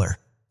to the teller.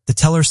 The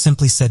teller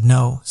simply said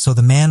no, so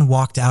the man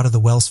walked out of the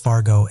Wells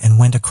Fargo and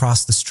went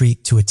across the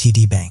street to a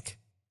TD bank.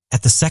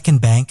 At the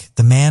second bank,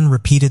 the man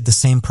repeated the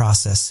same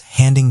process,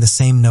 handing the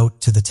same note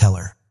to the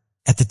teller.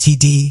 At the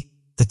TD,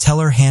 the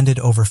teller handed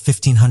over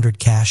 $1,500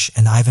 cash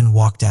and Ivan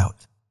walked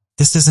out.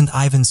 This isn't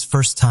Ivan's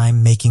first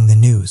time making the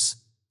news.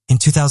 In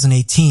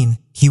 2018,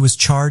 he was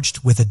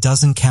charged with a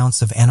dozen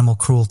counts of animal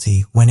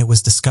cruelty when it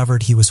was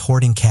discovered he was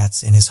hoarding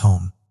cats in his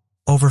home.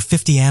 Over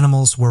 50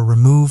 animals were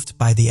removed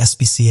by the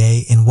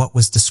SPCA in what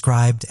was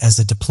described as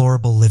a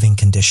deplorable living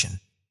condition.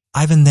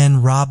 Ivan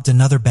then robbed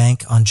another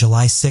bank on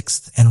July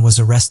 6th and was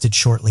arrested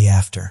shortly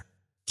after.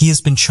 He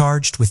has been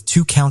charged with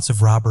 2 counts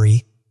of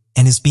robbery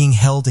and is being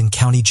held in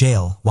county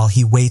jail while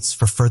he waits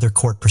for further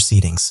court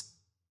proceedings.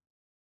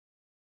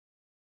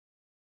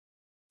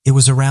 It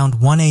was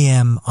around 1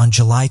 a.m. on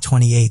July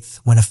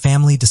 28th when a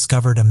family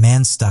discovered a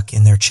man stuck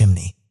in their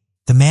chimney.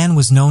 The man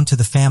was known to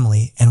the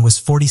family and was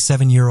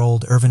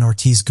 47-year-old Irvin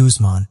Ortiz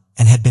Guzman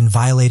and had been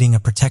violating a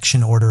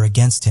protection order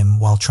against him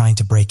while trying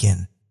to break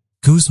in.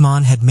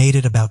 Guzman had made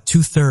it about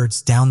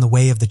 2/3 down the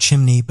way of the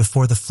chimney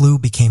before the flue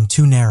became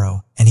too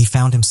narrow and he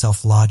found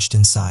himself lodged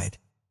inside.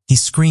 He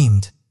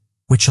screamed,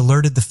 which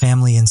alerted the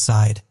family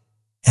inside,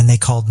 and they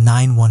called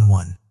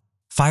 911.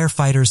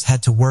 Firefighters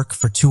had to work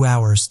for 2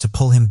 hours to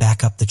pull him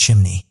back up the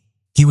chimney.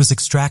 He was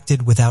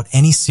extracted without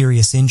any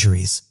serious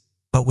injuries,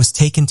 but was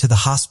taken to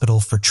the hospital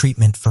for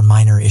treatment for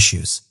minor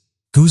issues.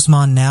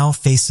 Guzman now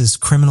faces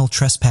criminal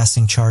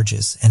trespassing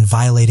charges and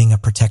violating a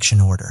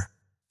protection order.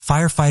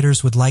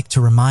 Firefighters would like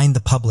to remind the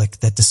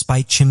public that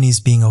despite chimneys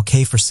being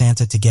okay for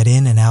Santa to get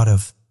in and out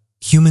of,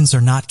 humans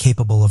are not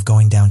capable of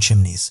going down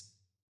chimneys.